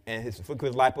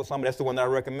liposomal, that's the one that I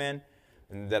recommend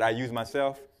and that I use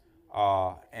myself.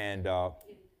 And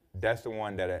that's the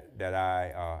one that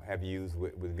I have used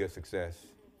with good success.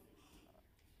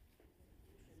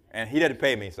 And he doesn't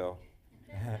pay me, so.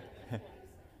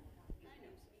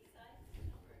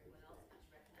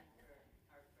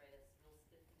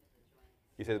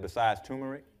 You said besides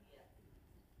turmeric?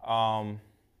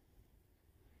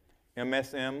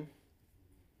 MSM.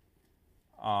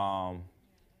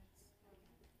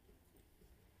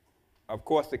 Of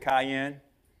course, the cayenne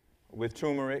with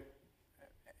turmeric.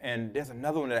 And there's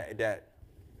another one that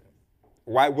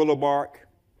white willow bark.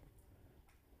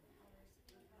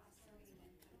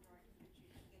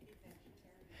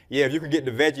 Yeah, if you can get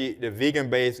the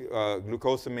vegan-based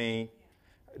glucosamine,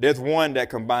 there's one that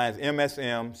combines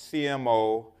MSM,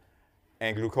 CMO,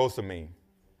 and glucosamine,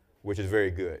 which is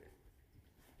very good.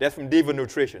 That's from Diva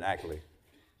Nutrition, actually,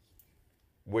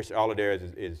 which all of theirs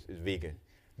is vegan.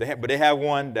 But they have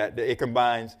one that it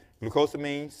combines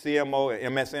glucosamine, CMO,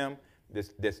 and MSM.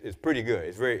 This is pretty good.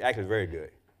 It's actually very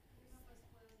good.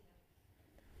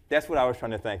 That's what I was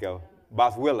trying to think of.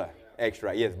 Boswellia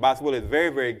extract. Yes, Boswellia is very,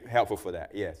 very helpful for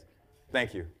that. Yes.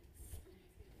 Thank you.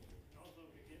 Also,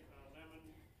 if you get lemon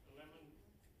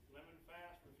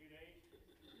fast for a few days,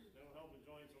 that'll help the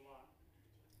joints a lot.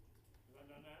 Because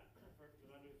I've done that because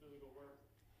I do physical work.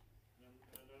 And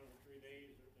I've done it for 3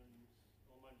 days, and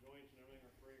all my joints and everything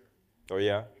are freer. Oh,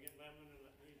 yeah? You get lemon and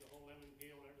eat the whole lemon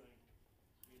peel and everything.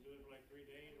 You do it for like 3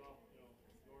 days off,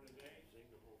 during the day. You'll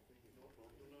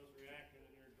notice reaction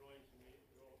in your joints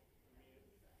immediately.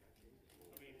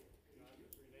 After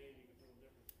 3 days, you can feel the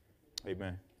difference.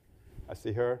 Amen. I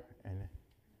see her. And 2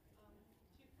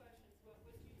 questions. What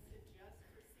would you suggest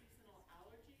for seasonal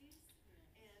allergies?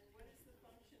 And what is the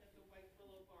function of the white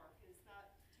willow bark? Is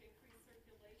that to increase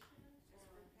circulation or?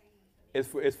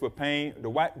 it's for pain. The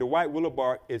white willow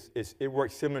bark it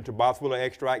works similar to Boswellia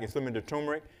extract and similar to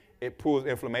turmeric. It pulls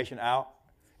inflammation out.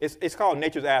 It's called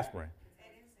nature's aspirin.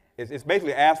 It's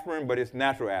basically aspirin, but it's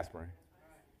natural aspirin.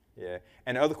 Yeah.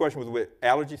 And the other question was with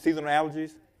allergies, seasonal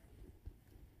allergies.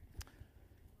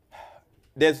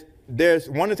 There's There's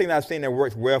one of the things I've seen that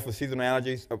works well for seasonal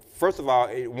allergies. First of all,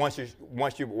 once you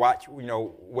watch,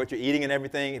 what you're eating and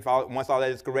everything, once all that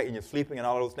is correct and you're sleeping and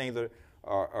all those things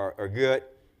are good,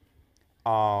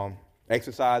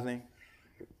 exercising,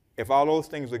 if all those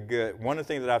things are good, one of the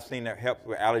things that I've seen that helps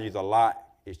with allergies a lot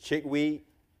is chickweed.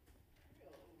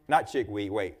 Not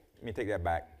chickweed. Wait, let me take that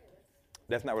back.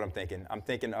 That's not what I'm thinking. I'm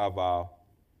thinking of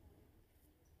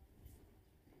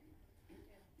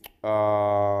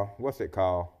what's it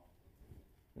called?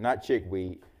 Not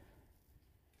chickweed.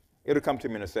 It'll come to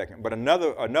me in a second. But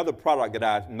another product that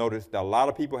I've noticed that a lot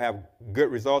of people have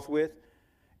good results with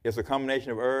is a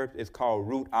combination of herbs. It's called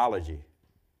rootology.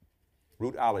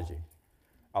 Rootology.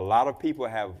 A lot of people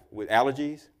with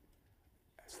allergies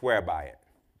swear by it.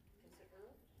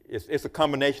 It's a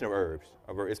combination of herbs.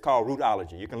 It's called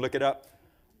rootology. You can look it up.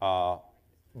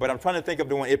 But I'm trying to think of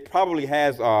the one. It probably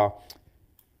has.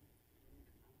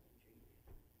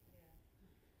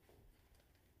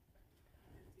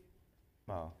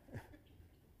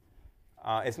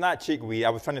 It's not chickweed. I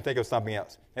was trying to think of something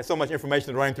else. There's so much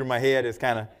information running through my head. It's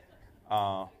kind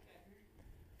of.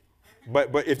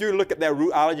 But if you look at that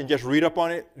rootology and just read up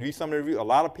on it, read some of the reviews, a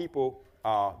lot of people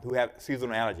who have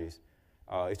seasonal allergies,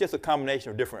 it's just a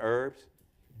combination of different herbs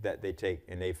that they take,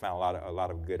 and they found a lot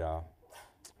of good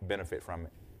benefit from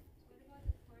it. What about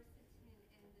the quercetin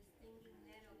and the stinging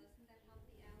nettle? Doesn't that help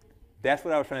the allergy? That's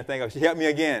what I was trying to think of. She helped me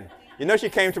again. You know she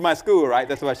came to my school, right?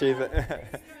 That's why she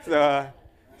said. So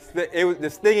the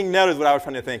stinging nettle is what I was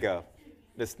trying to think of.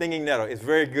 The stinging nettle is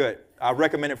very good. I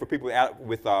recommend it for people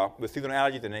with seasonal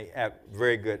allergies, and they have a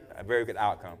very good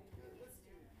outcome.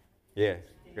 Yes.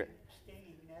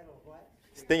 Stinging nettle, what?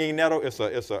 Stinging nettle is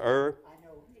a herb. I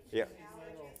know. Yeah. For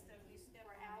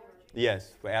allergies.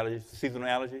 Yes, for allergies, seasonal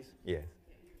allergies. Yes.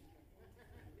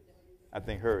 I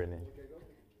think her and then.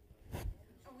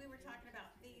 We were talking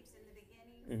about thieves in the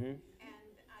beginning, Mm-hmm.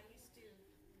 and I used to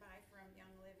buy from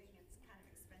Young Living. It's kind of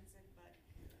expensive, but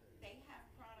they have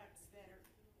products that are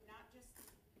not just,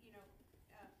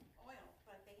 oil,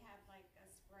 but they have like a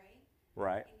spray.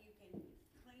 Right. And you can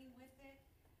clean with it.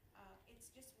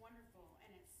 It's just wonderful,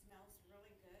 and it smells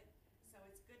really good. So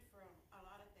it's good for a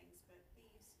lot of things, but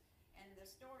thieves. And the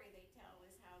story they tell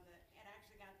is how it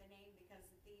actually got the name because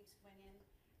the thieves went in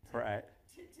Right.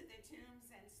 to the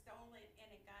tombs and stole it, and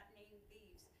it got named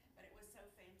Thieves. But it was so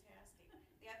fantastic.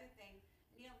 The other thing,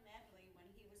 Neil Nedley,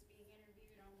 when he was being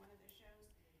interviewed on one of the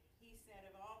shows, he said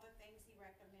of all the things he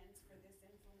recommends for this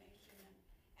inflammation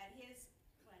at his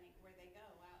clinic where they go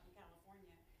out in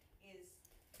California is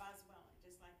Boswellia,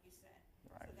 just like you said.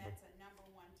 Right. So that's a number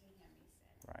one to him, he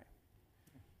said. Right.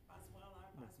 Boswellia.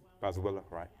 Boswellia,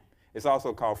 right. It's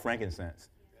also called frankincense.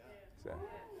 So,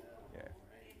 yeah.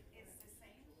 It's the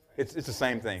same. It's the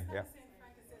same thing. Yeah.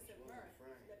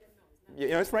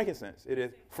 Yeah, it's frankincense. It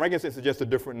is. Frankincense is just a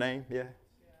different name. Yeah.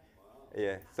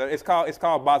 Yeah. So it's called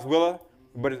Boswellia,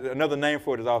 but another name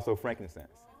for it is also frankincense.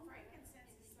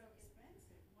 Frankincense is so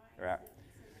expensive. Why? Right.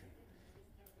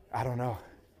 I don't know.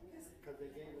 Because they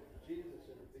gave it to Jesus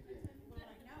in the beginning. Well,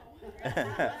 I know.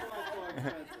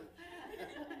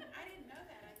 I didn't know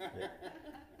that.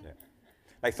 Yeah.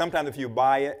 Like sometimes if you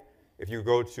buy it, if you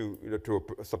go to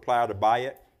a supplier to buy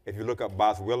it, if you look up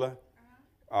Boswellia,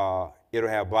 it'll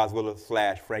have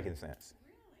Boswellia / frankincense.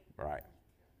 Really? Right.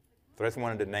 So that's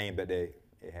one of the names that they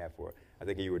have for it. I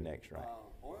think you were next, right?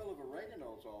 Oil of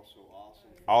oregano is also awesome.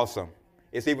 Awesome.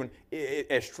 It's even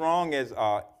as strong as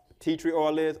tea tree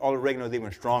oil is. All oregano is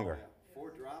even stronger. Yeah, 4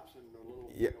 drops in a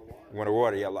little Yeah, bit of water. with the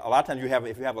water. Yeah, a lot of times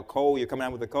if you have a cold, you're coming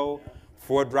out with a cold.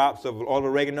 4 drops of oil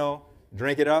oregano,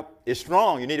 drink it up. It's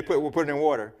strong. You need to put it in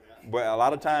water, but a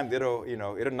lot of times it'll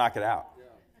knock it out.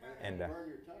 Yeah. And Burn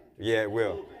your tongue. yeah, it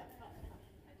will. I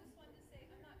just wanted to say,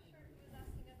 I'm not sure who was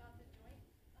asking about the joint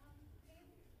pain,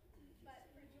 but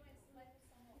for joints,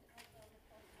 liposomal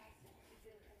alpha-lipoic acid is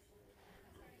really excellent. I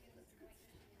started getting this joint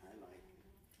issue I like it.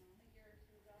 a year or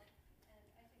two ago, and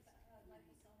I think that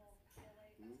liposomal ALA,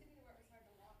 I was getting to where it was hard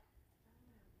to walk.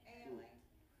 ALA.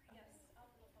 Yes,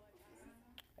 alpha-lipoic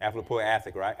acid. Alpha-lipoic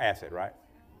acid, right? Acid, right?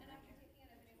 And after taking it,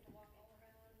 I've been able to walk all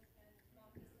around and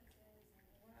long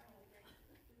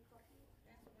distances, and it works really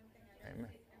great. That's one thing I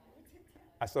Amen.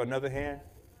 I saw another hand.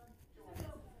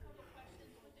 Couple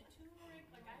questions with the turmeric,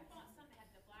 like I bought some that had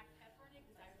the black pepper in it,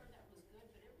 because I heard that was good,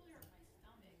 but it really hurt my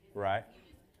stomach. Right. Can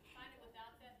you just find it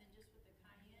without that than just with the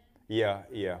cayenne?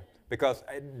 Yeah. Because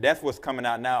that's what's coming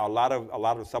out now. A lot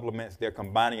of supplements, they're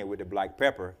combining it with the black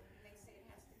pepper. They say it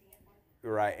has to be in one.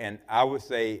 Right, and I would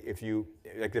say if you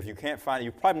can't find it,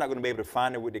 you're probably not going to be able to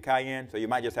find it with the cayenne, so you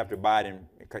might just have to buy it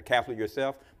and capsule it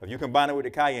yourself. But if you combine it with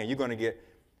the cayenne, you're going to get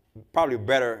probably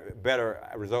better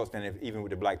results than even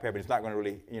with the black pepper. It's not going to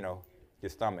really, your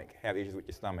stomach, have issues with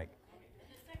your stomach. And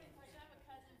the second question, I have a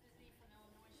cousin visiting from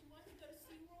Illinois. She wants to go to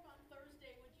SeaWorld on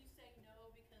Thursday. Would you say no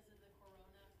because of the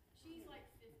corona? She's like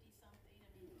 50-something.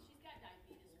 I mean, she's got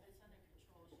diabetes, but it's under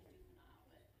control. She's juvenile,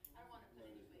 but I don't want to put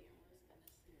anybody at risk in this.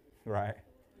 Right.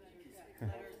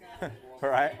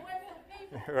 Right.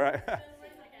 Right.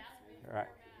 Right.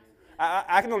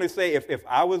 I can only say if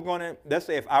I was going to, let's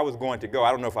say if I was going to go, I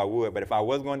don't know if I would, but if I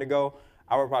was going to go,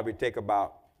 I would probably take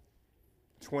about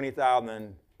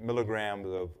 20,000 milligrams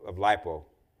of lipo.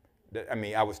 I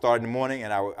mean, I would start in the morning,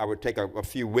 and I would take a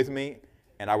few with me,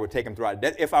 and I would take them throughout.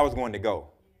 That, if I was going to go,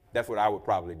 that's what I would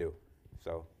probably do. So.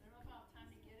 I don't know if I'll have time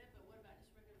to get it, but what about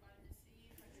just regular vitamin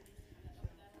C? If I could just kind of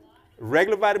up that a lot?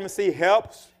 Regular vitamin C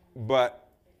helps, but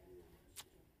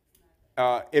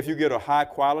if you get a high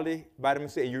quality vitamin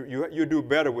C, you do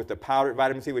better with the powdered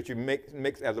vitamin C, which you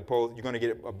mix as opposed, you're going to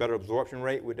get a better absorption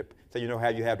rate with the, so you know how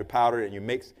you have the powder and you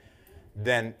mix,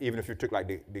 than even if you took like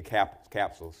the capsules. How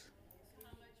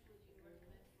much would you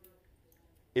recommend for?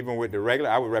 Even with the regular,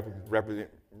 I would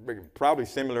represent probably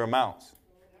similar amounts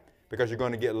because you're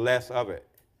going to get less of it.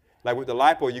 Like with the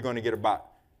lipo, you're going to get about,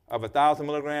 of 1,000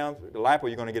 milligrams, the lipo,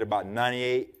 you're going to get about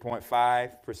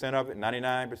 98.5% of it,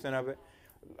 99% of it.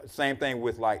 Same thing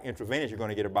with like intravenous, you're going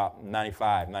to get about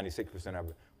 95, 96% of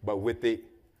it. But with the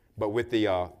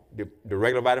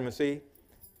regular vitamin C,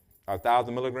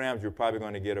 1,000 milligrams, you're probably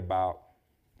going to get about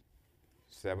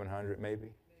 700 maybe.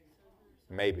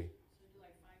 Maybe. So do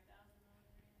like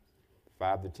 5,000 milligrams?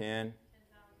 5 to 10. 10,000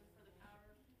 for the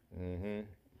powder? Mm-hmm.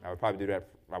 I would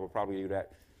probably do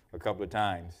that a couple of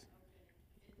times.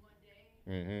 In one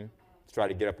day? Mm-hmm. Try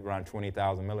to get up around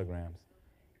 20,000 milligrams.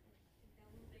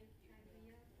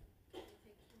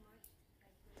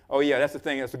 Oh yeah, that's the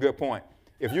thing. That's a good point.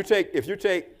 If you take,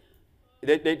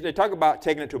 they talk about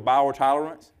taking it to bowel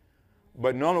tolerance,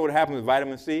 but normally what happens with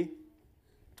vitamin C,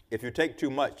 if you take too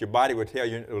much, your body will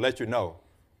will let you know,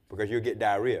 because you'll get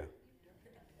diarrhea,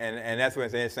 and that's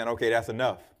when it's saying, okay, that's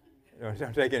enough.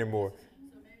 Don't take any more. So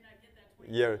maybe not get that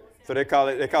 20. Yeah. So they call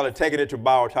it taking it to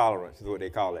bowel tolerance is what they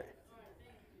call it.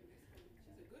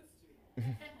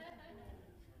 What's the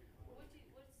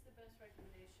best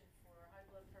recommendation for high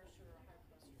blood pressure or high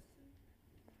cholesterol?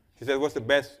 She says, what's the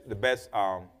best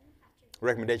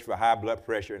recommendation for high blood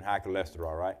pressure and high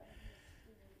cholesterol, right?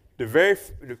 The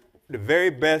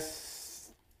very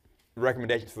best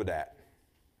recommendations for that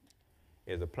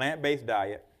is a plant-based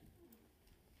diet,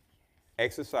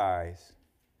 exercise,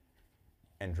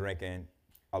 and drinking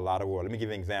a lot of water. Let me give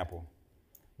you an example.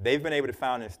 They've been able to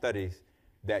find in studies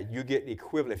that you get the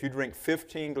equivalent, if you drink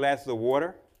 15 glasses of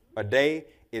water a day,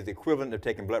 is equivalent to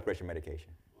taking blood pressure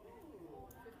medication. 15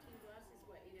 glasses,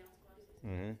 what, 8-ounce glasses?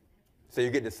 Mm-hmm. So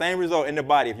you get the same result in the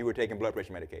body if you were taking blood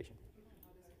pressure medication.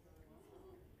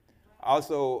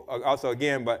 Also,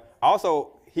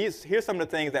 here's some of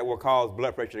the things that will cause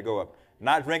blood pressure to go up.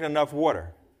 Not drinking enough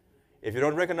water. If you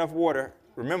don't drink enough water,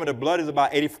 remember the blood is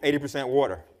about 80%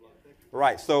 water.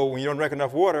 Right, so when you don't drink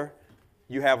enough water,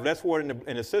 you have less water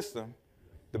in the system.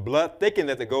 The blood thickens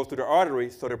as it goes through the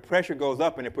arteries, so the pressure goes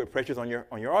up and it puts pressures on your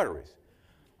arteries.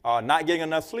 Not getting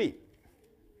enough sleep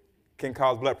can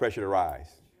cause blood pressure to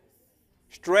rise.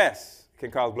 Stress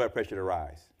can cause blood pressure to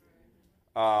rise.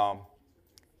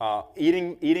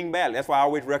 Eating badly. That's why I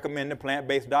always recommend the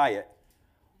plant-based diet,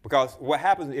 because what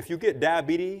happens if you get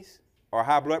diabetes or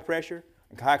high blood pressure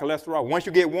and high cholesterol, once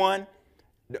you get one,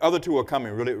 the other two are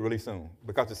coming really, really soon,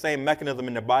 because the same mechanism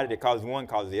in the body that causes one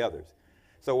causes the others.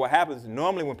 So what happens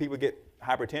normally when people get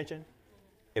hypertension,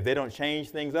 if they don't change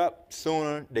things up,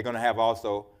 sooner they're going to have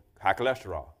also high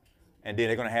cholesterol. And then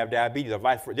they're going to have diabetes or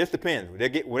vice versa. It just depends.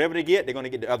 Whatever they get, they're going to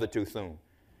get the other two soon.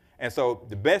 And so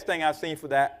the best thing I've seen for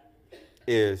that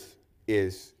is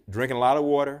drinking a lot of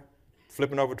water,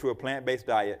 flipping over to a plant-based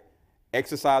diet,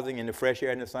 exercising in the fresh air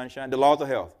and the sunshine, the laws of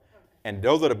health. And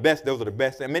those are the best.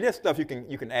 I mean, there's stuff you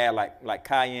can add like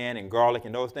cayenne and garlic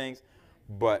and those things,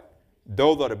 but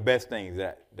those are the best things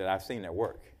that I've seen that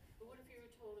work. But what if you were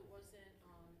told it wasn't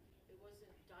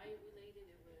diet related,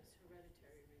 it was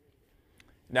hereditary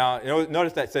related? Now,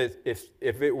 notice that says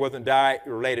if it wasn't diet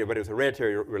related, but it was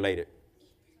hereditary related.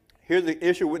 Here's the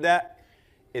issue with that,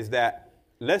 is that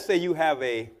let's say you have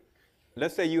a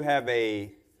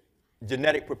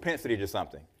genetic propensity to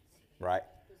something, right?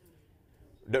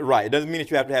 Right. It doesn't mean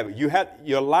that you have to have it.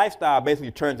 Your lifestyle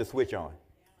basically turns the switch on.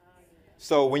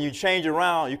 So when you change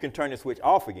around, you can turn the switch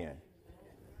off again.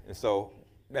 And so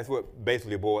that's what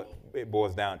basically it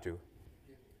boils down to.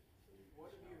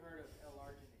 What have you heard of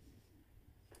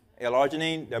L-arginine?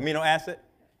 L-arginine, the amino acid?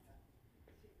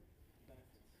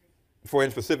 For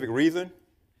a specific reason?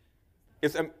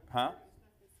 It's huh?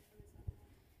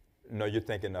 No, you're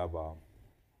thinking of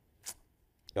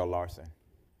L-Larsen.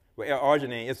 Well,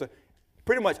 L-arginine, it's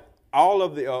pretty much all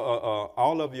of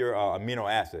your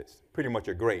amino acids pretty much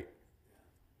are great.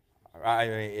 I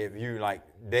mean, if you like,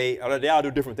 they all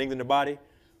do different things in the body,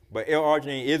 but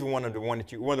L-arginine is one of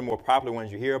the more popular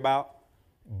ones you hear about.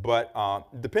 But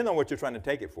depends on what you're trying to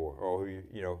take it for, or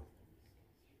you know.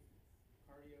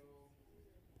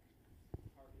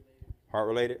 Heart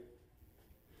related.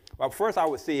 Well, first I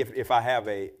would see if I have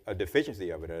a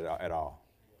deficiency of it at all.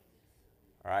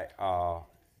 All right.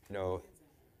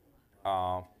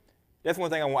 That's one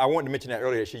thing I wanted to mention that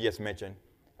earlier that she just mentioned.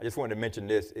 I just wanted to mention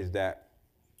this is that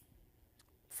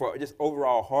for just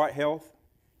overall heart health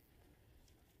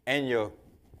and your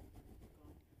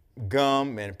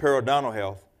gum and periodontal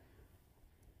health,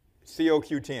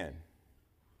 CoQ10.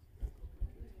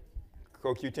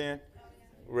 CoQ10,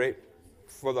 right,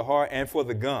 for the heart and for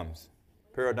the gums,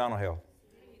 periodontal health.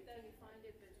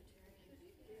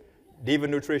 Diva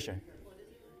Nutrition.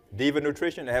 Diva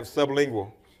Nutrition, they have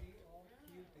sublingual.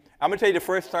 I'm going to tell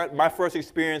you my first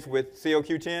experience with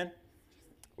CoQ10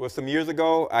 was some years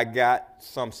ago. I got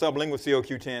some sublingual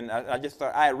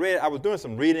CoQ10. I was doing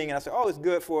some reading, and I said, oh, it's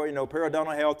good for,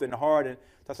 periodontal health and the heart. And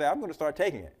so I said, I'm going to start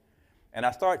taking it. And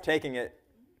I started taking it,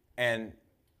 and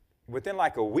within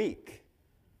like a week,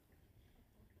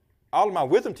 all of my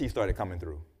wisdom teeth started coming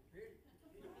through.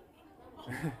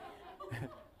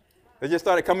 They just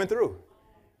started coming through.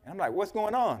 And I'm like, what's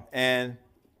going on? And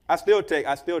I still take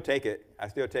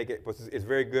it. But it's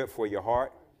very good for your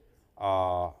heart.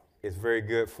 It's very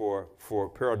good for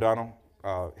periodontal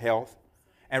health.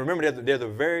 And remember, there's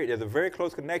a very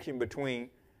close connection between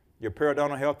your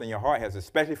periodontal health and your heart health,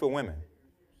 especially for women.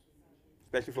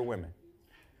 Especially for women.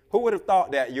 Who would have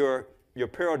thought that your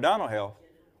periodontal health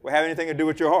would have anything to do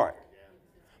with your heart?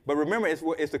 But remember,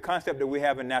 it's the concept that we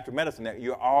have in natural medicine that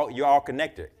you're all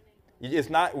connected.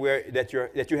 It's not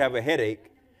that you have a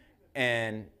headache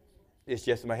and it's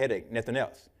just a headache, nothing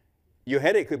else. Your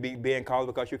headache could be being caused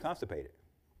because you're constipated.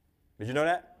 Did you know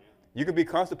that? You could be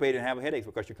constipated and have a headache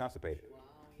because you're constipated.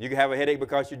 You can have a headache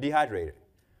because you're dehydrated.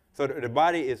 So the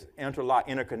body is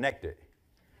interconnected.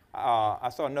 I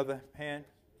saw another hand.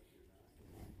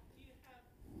 Do you have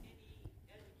any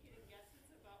educated guesses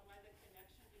about why the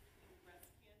connection between breast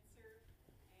cancer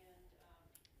and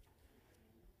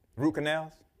Root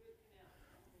canals?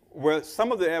 Well,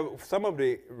 some of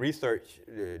the research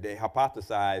they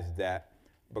hypothesized that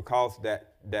because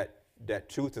that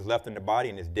tooth is left in the body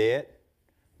and is dead,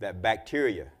 that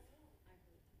bacteria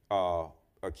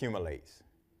accumulates.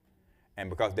 And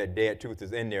because that dead tooth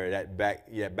is in there, that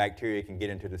bacteria can get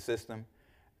into the system.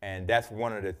 And that's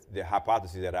one of the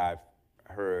hypotheses that I've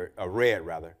read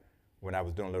when I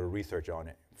was doing a little research on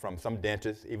it, from some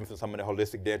dentists, even from some of the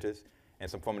holistic dentists, and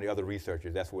some from the other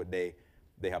researchers. That's what they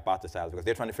hypothesized, because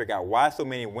they're trying to figure out why so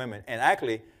many women, and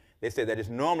actually they said that it's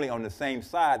normally on the same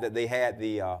side that they had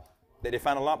that they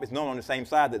found a lump. It's normally on the same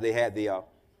side that they had the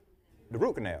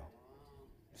root canal.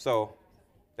 So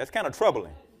that's kind of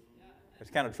troubling.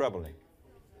 It's kind of troubling.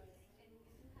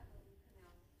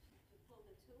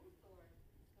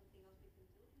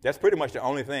 That's pretty much the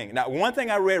only thing. Now, one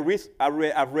thing I've read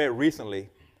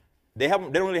recently, they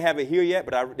don't really have it here yet,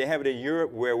 but they have it in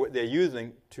Europe, where what they're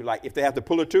using to, like, if they have to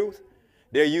pull a tooth,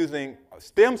 they're using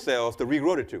stem cells to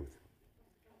regrow the tooth.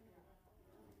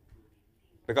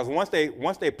 Because once they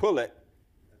pull it,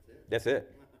 that's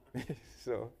it.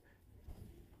 So.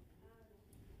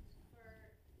 For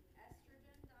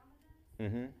estrogen dominance,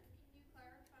 Mm-hmm. can you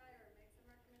clarify or make some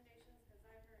recommendations? Because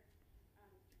I've heard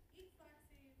eat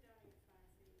flaxseed, don't eat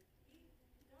flaxseed.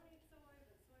 Don't eat soy,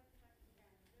 but soy protects the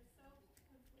cancer. They're so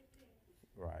conflicting.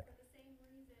 Right. For the same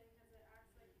reason, because it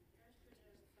acts like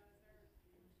estrogen.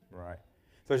 Right.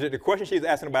 So the question she's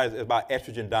asking about is about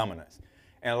estrogen dominance.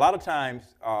 And a lot of times,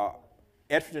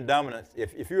 estrogen dominance,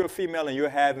 if you're a female and you're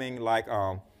having like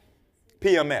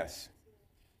PMS,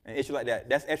 an issue like that,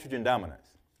 that's estrogen dominance.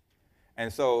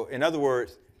 And so, in other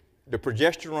words, the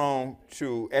progesterone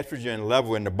to estrogen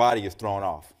level in the body is thrown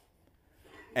off.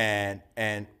 And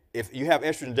if you have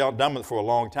estrogen dominance for a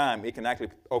long time, it can actually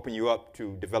open you up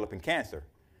to developing cancer.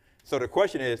 So the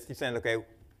question is, he's saying, okay,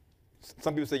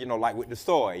 some people say, like with the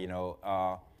soy,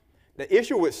 the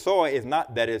issue with soy is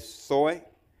not that it's soy.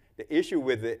 The issue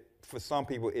with it for some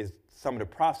people is some of the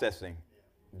processing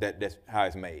that's how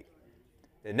it's made.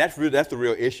 And that's the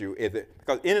real issue, is it?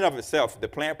 Because in and of itself, the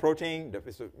plant protein,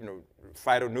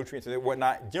 phytonutrients and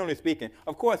whatnot, generally speaking,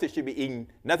 of course it should be eaten,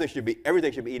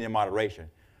 everything should be eaten in moderation.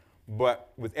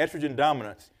 But with estrogen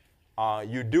dominance,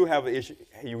 you do have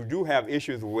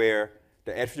issues where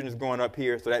the estrogen is going up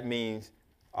here, so that means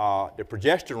the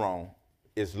progesterone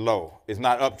is low. It's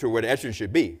not up to where the estrogen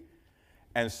should be.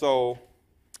 And so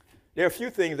there are a few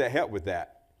things that help with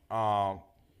that.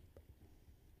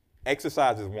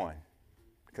 Exercise is one.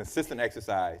 Consistent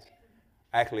exercise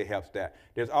actually helps that.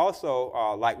 There's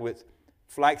also, like with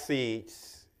flax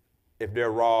seeds, if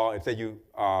they're raw, and say you,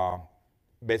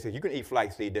 basically you can eat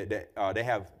flax seed, they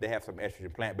have some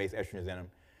estrogen, plant-based estrogens in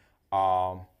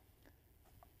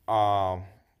them.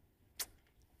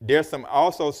 There's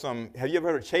also some, have you ever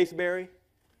heard of chasteberry?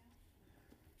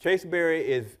 Chasteberry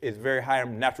is very high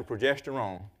in natural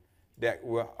progesterone that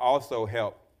will also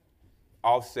help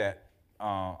offset.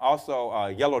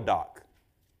 Yellow dock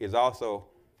is also,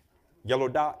 yellow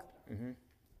dock,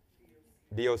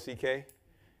 D-O-C-K.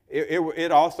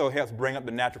 It also helps bring up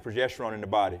the natural progesterone in the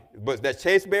body. But that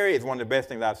chasteberry is one of the best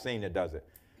things I've seen that does it.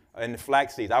 And the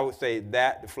flax seeds, I would say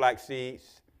that, the flax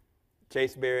seeds,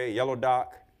 chasteberry, yellow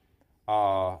dock,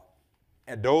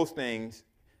 and those things,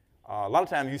 a lot of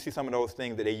times you see some of those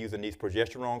things that they use in these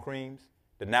progesterone creams,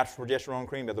 the natural progesterone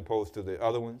cream as opposed to the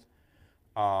other ones.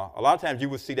 A lot of times you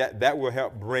will see that will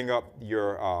help bring up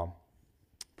your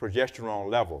progesterone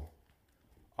level.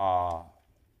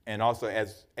 And also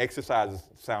as exercise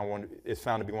is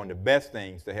found to be one of the best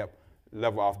things to help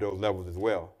level off those levels as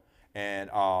well. And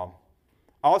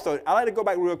also, I like to go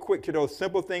back real quick to those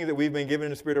simple things that we've been given in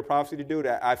the spirit of prophecy to do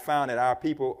that I found that our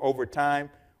people over time,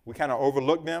 we kind of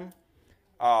overlook them.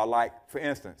 Like, for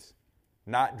instance,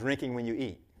 not drinking when you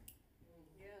eat.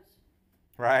 Yes.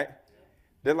 Right?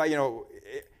 They're like,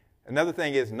 another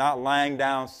thing is not lying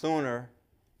down sooner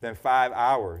than 3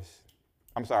 hours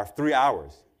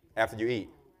after you eat.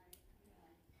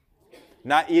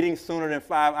 Not eating sooner than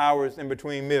 5 hours in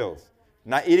between meals.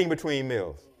 Not eating between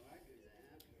meals.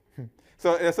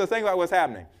 So think about what's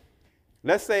happening.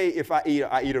 Let's say if I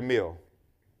eat a meal,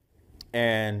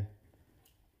 and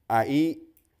I eat,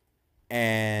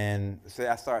 and say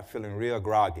I start feeling real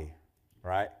groggy,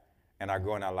 right? And I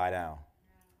go and I lie down,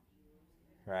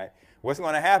 right? What's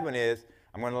going to happen is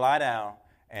I'm going to lie down,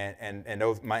 and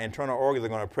my internal organs are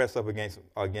going to press up against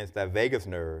that vagus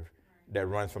nerve that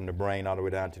runs from the brain all the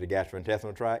way down to the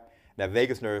gastrointestinal tract. That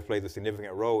vagus nerve plays a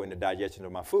significant role in the digestion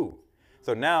of my food.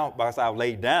 So now, because I've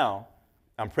laid down,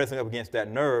 I'm pressing up against that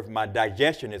nerve, my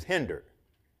digestion is hindered,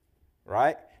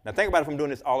 right? Now think about it if I'm doing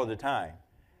this all of the time.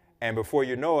 And before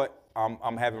you know it,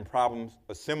 I'm having problems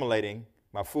assimilating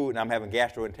my food, and I'm having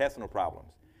gastrointestinal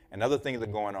problems. And other things are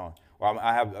going on. Or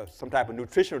I have some type of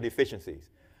nutritional deficiencies.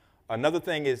 Another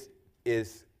thing is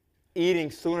eating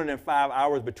sooner than 5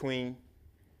 hours between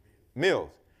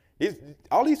meals.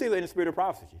 All these things are in the spirit of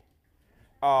prophecy.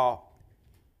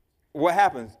 What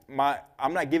happens?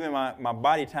 I'm not giving my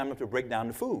body time enough to break down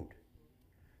the food.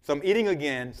 So I'm eating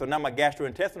again, so now my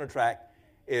gastrointestinal tract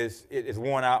is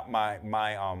worn out.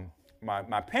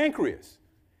 My pancreas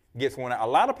gets worn out. A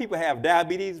lot of people have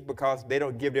diabetes because they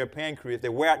don't give their pancreas, they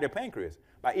wear out their pancreas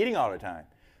by eating all the time.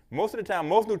 Most of the time,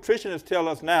 most nutritionists tell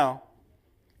us now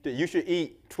that you should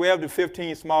eat 12 to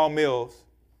 15 small meals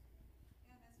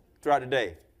throughout the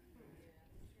day.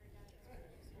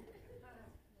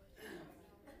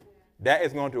 That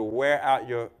is going to wear out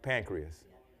your pancreas.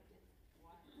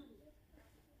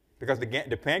 Because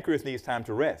the pancreas needs time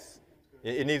to rest.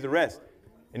 It needs a rest.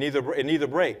 It needs a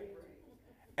break.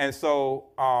 And so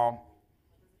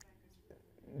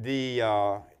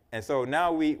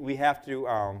now we have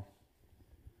to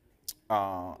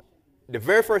the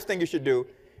very first thing you should do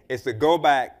is to go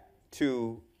back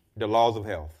to the laws of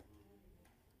health.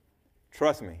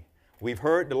 Trust me, we've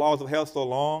heard the laws of health so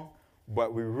long,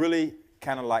 but we really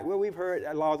kind of like, well, we've heard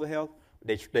the laws of health.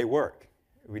 They work.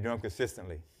 We do them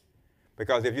consistently.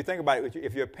 Because if you think about it,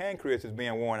 if your pancreas is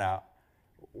being worn out,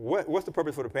 what's the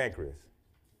purpose for the pancreas?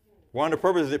 One of the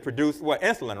purposes is it produces what?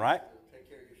 Insulin, right? Take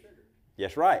care of your sugar.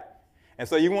 Yes, right. And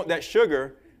so you want that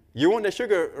sugar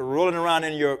rolling around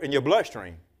in your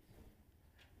bloodstream.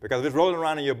 Because if it's rolling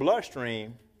around in your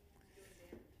bloodstream,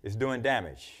 it's doing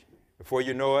damage. Before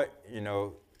you know it,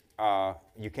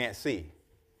 you can't see.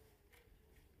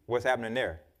 What's happening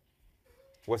there?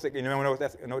 You know what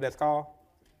that's called?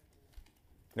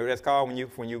 You know what that's called when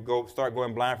you start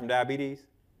going blind from diabetes?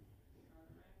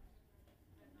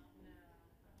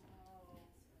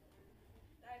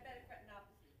 Diabetic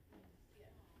retinopathy.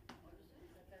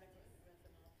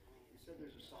 You said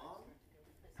there's a song?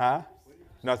 Huh?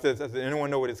 No, does anyone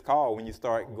know what it's called when you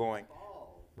start going?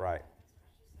 Right.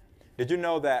 Did you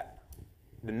know that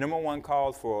the #1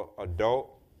 cause for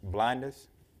adult blindness?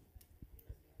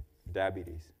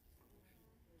 Diabetes.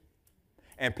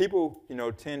 And people,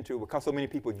 tend to, because so many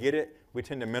people get it, we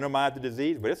tend to minimize the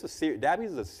disease, but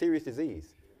diabetes is a serious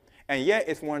disease. And yet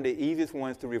it's one of the easiest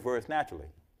ones to reverse naturally.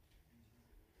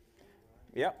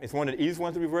 Yep, it's one of the easiest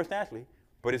ones to reverse naturally,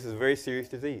 but it's a very serious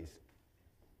disease.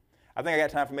 I think I got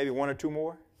time for maybe one or two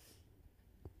more.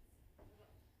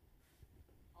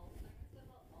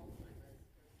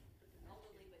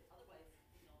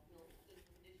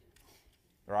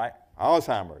 Right?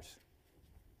 Alzheimer's.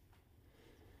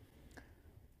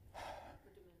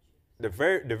 The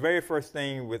very first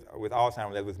thing with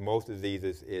Alzheimer's, as with most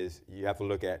diseases, is you have to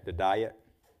look at the diet.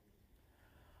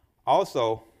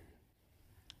 Also,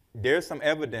 there's some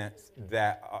evidence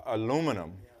that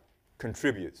aluminum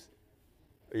contributes.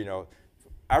 You know,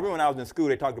 I remember when I was in school,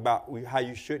 they talked about how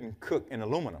you shouldn't cook in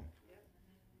aluminum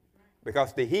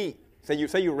because the heat. Say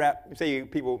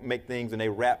people make things and they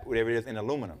wrap whatever it is in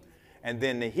aluminum, and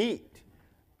then the heat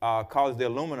causes the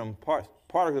aluminum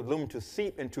particles of aluminum to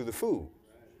seep into the food.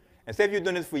 And say if you've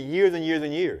done this for years and years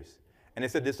and years, and they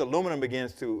said this aluminum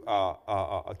begins to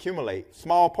accumulate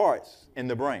small parts in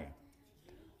the brain,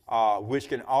 which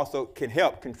can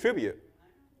help contribute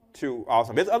to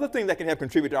Alzheimer's. There's other things that can help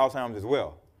contribute to Alzheimer's as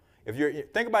well.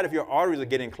 Think about if your arteries are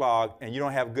getting clogged and you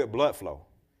don't have good blood flow,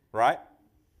 right?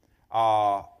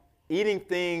 Eating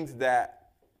things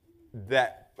that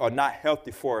are not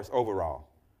healthy for us overall.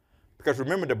 Because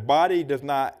remember, the body is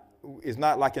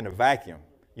not like in a vacuum.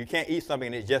 You can't eat something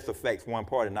and it just affects one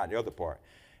part and not the other part.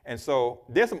 And so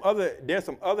there's some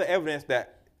other evidence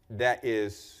that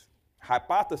is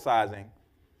hypothesizing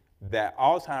that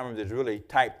Alzheimer's is really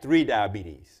type 3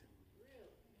 diabetes.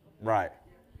 Right.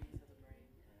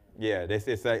 Yeah,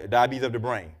 it's diabetes of the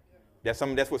brain. That's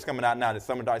what's coming out now. That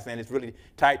some doctors saying it's really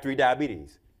type 3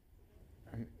 diabetes.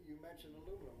 You mentioned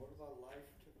aluminum. What about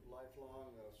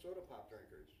lifelong soda pop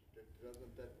drinkers?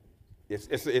 Doesn't that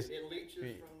it leaches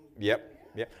from? Yep.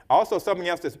 Also, something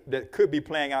else that could be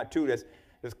playing out too, that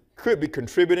could be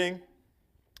contributing,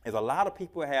 is a lot of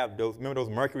people have those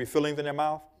mercury fillings in their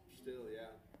mouth. Still, yeah.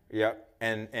 Yep.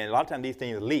 And a lot of times these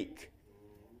things leak.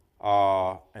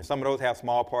 And some of those have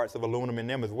small parts of aluminum in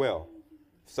them as well.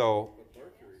 So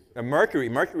mercury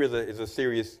is a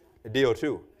serious deal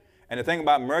too. And the thing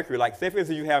about mercury, like say for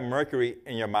instance you have mercury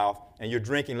in your mouth and you're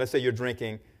drinking, let's say you're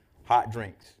drinking hot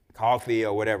drinks, coffee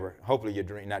or whatever. Hopefully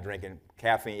you're not drinking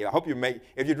caffeine.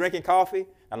 If you're drinking coffee,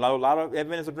 and a lot of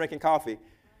evidence of drinking coffee,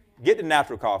 get the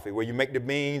natural coffee where you make the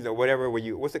beans or whatever,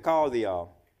 what's it called? The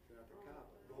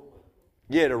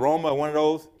aroma, one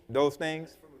of those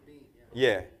things.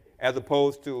 Yeah, as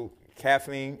opposed to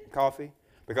caffeine coffee,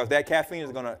 because that caffeine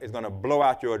is gonna blow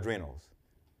out your adrenals.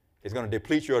 It's gonna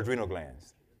deplete your adrenal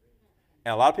glands.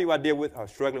 And a lot of people I deal with are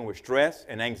struggling with stress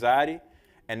and anxiety,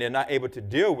 and they're not able to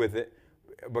deal with it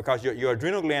because your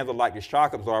adrenal glands are like the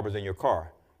shock absorbers in your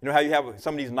car. You know how you have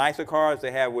some of these nicer cars they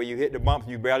have where you hit the bumps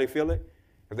and you barely feel it?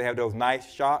 Because they have those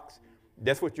nice shocks.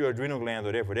 That's what your adrenal glands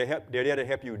are there for. They're there to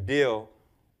help you deal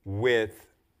with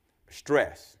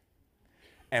stress.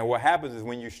 And what happens is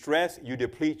when you stress, you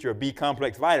deplete your B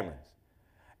complex vitamins.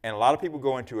 And a lot of people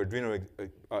go into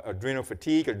adrenal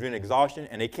fatigue, adrenal exhaustion,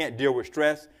 and they can't deal with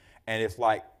stress. And it's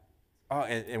like,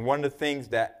 and one of the things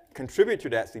that contribute to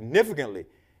that significantly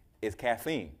is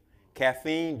caffeine.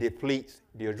 Caffeine depletes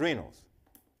the adrenals.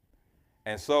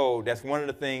 And so that's one of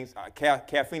the things.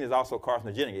 Caffeine is also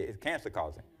carcinogenic. It's cancer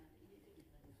causing.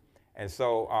 And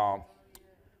so,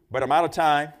 but I'm out of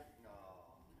time.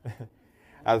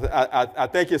 I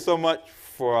thank you so much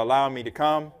for allowing me to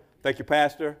come. Thank you,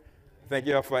 Pastor. Thank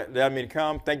you for allowing me to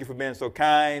come. Thank you for being so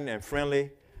kind and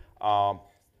friendly.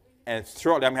 And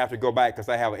shortly I'm going to have to go back because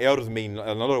I have an elders meeting in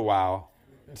a little while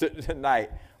tonight.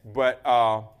 But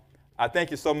I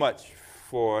thank you so much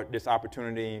for this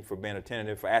opportunity, for being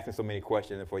attentive, for asking so many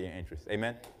questions, and for your interest.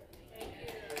 Amen? Thank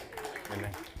you.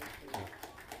 Amen.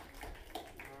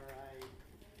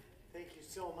 Thank you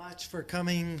so much for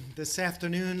coming this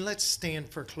afternoon. Let's stand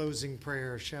for closing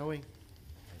prayer, shall we?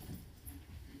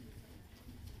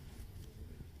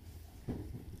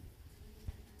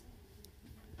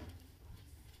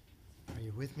 Are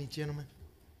you with me, gentlemen?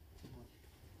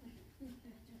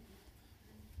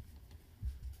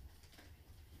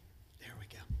 There we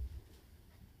go.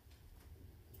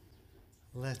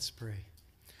 Let's pray.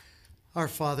 Our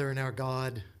Father and our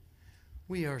God,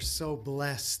 we are so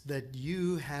blessed that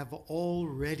you have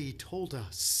already told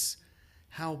us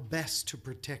how best to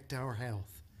protect our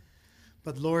health.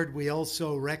 But Lord, we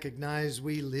also recognize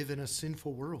we live in a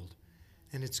sinful world,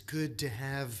 and it's good to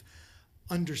have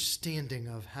understanding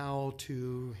of how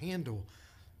to handle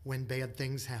when bad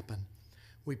things happen.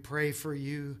 We pray for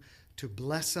you to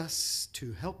bless us,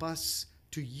 to help us,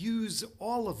 to use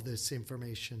all of this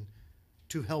information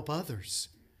to help others,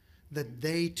 that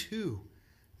they too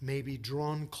may be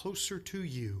drawn closer to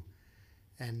you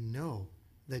and know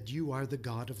that you are the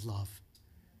God of love.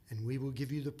 And we will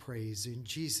give you the praise in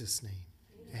Jesus' name.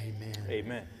 Amen.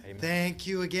 Amen. Amen. Thank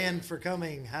you again for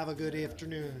coming. Have a good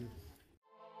afternoon.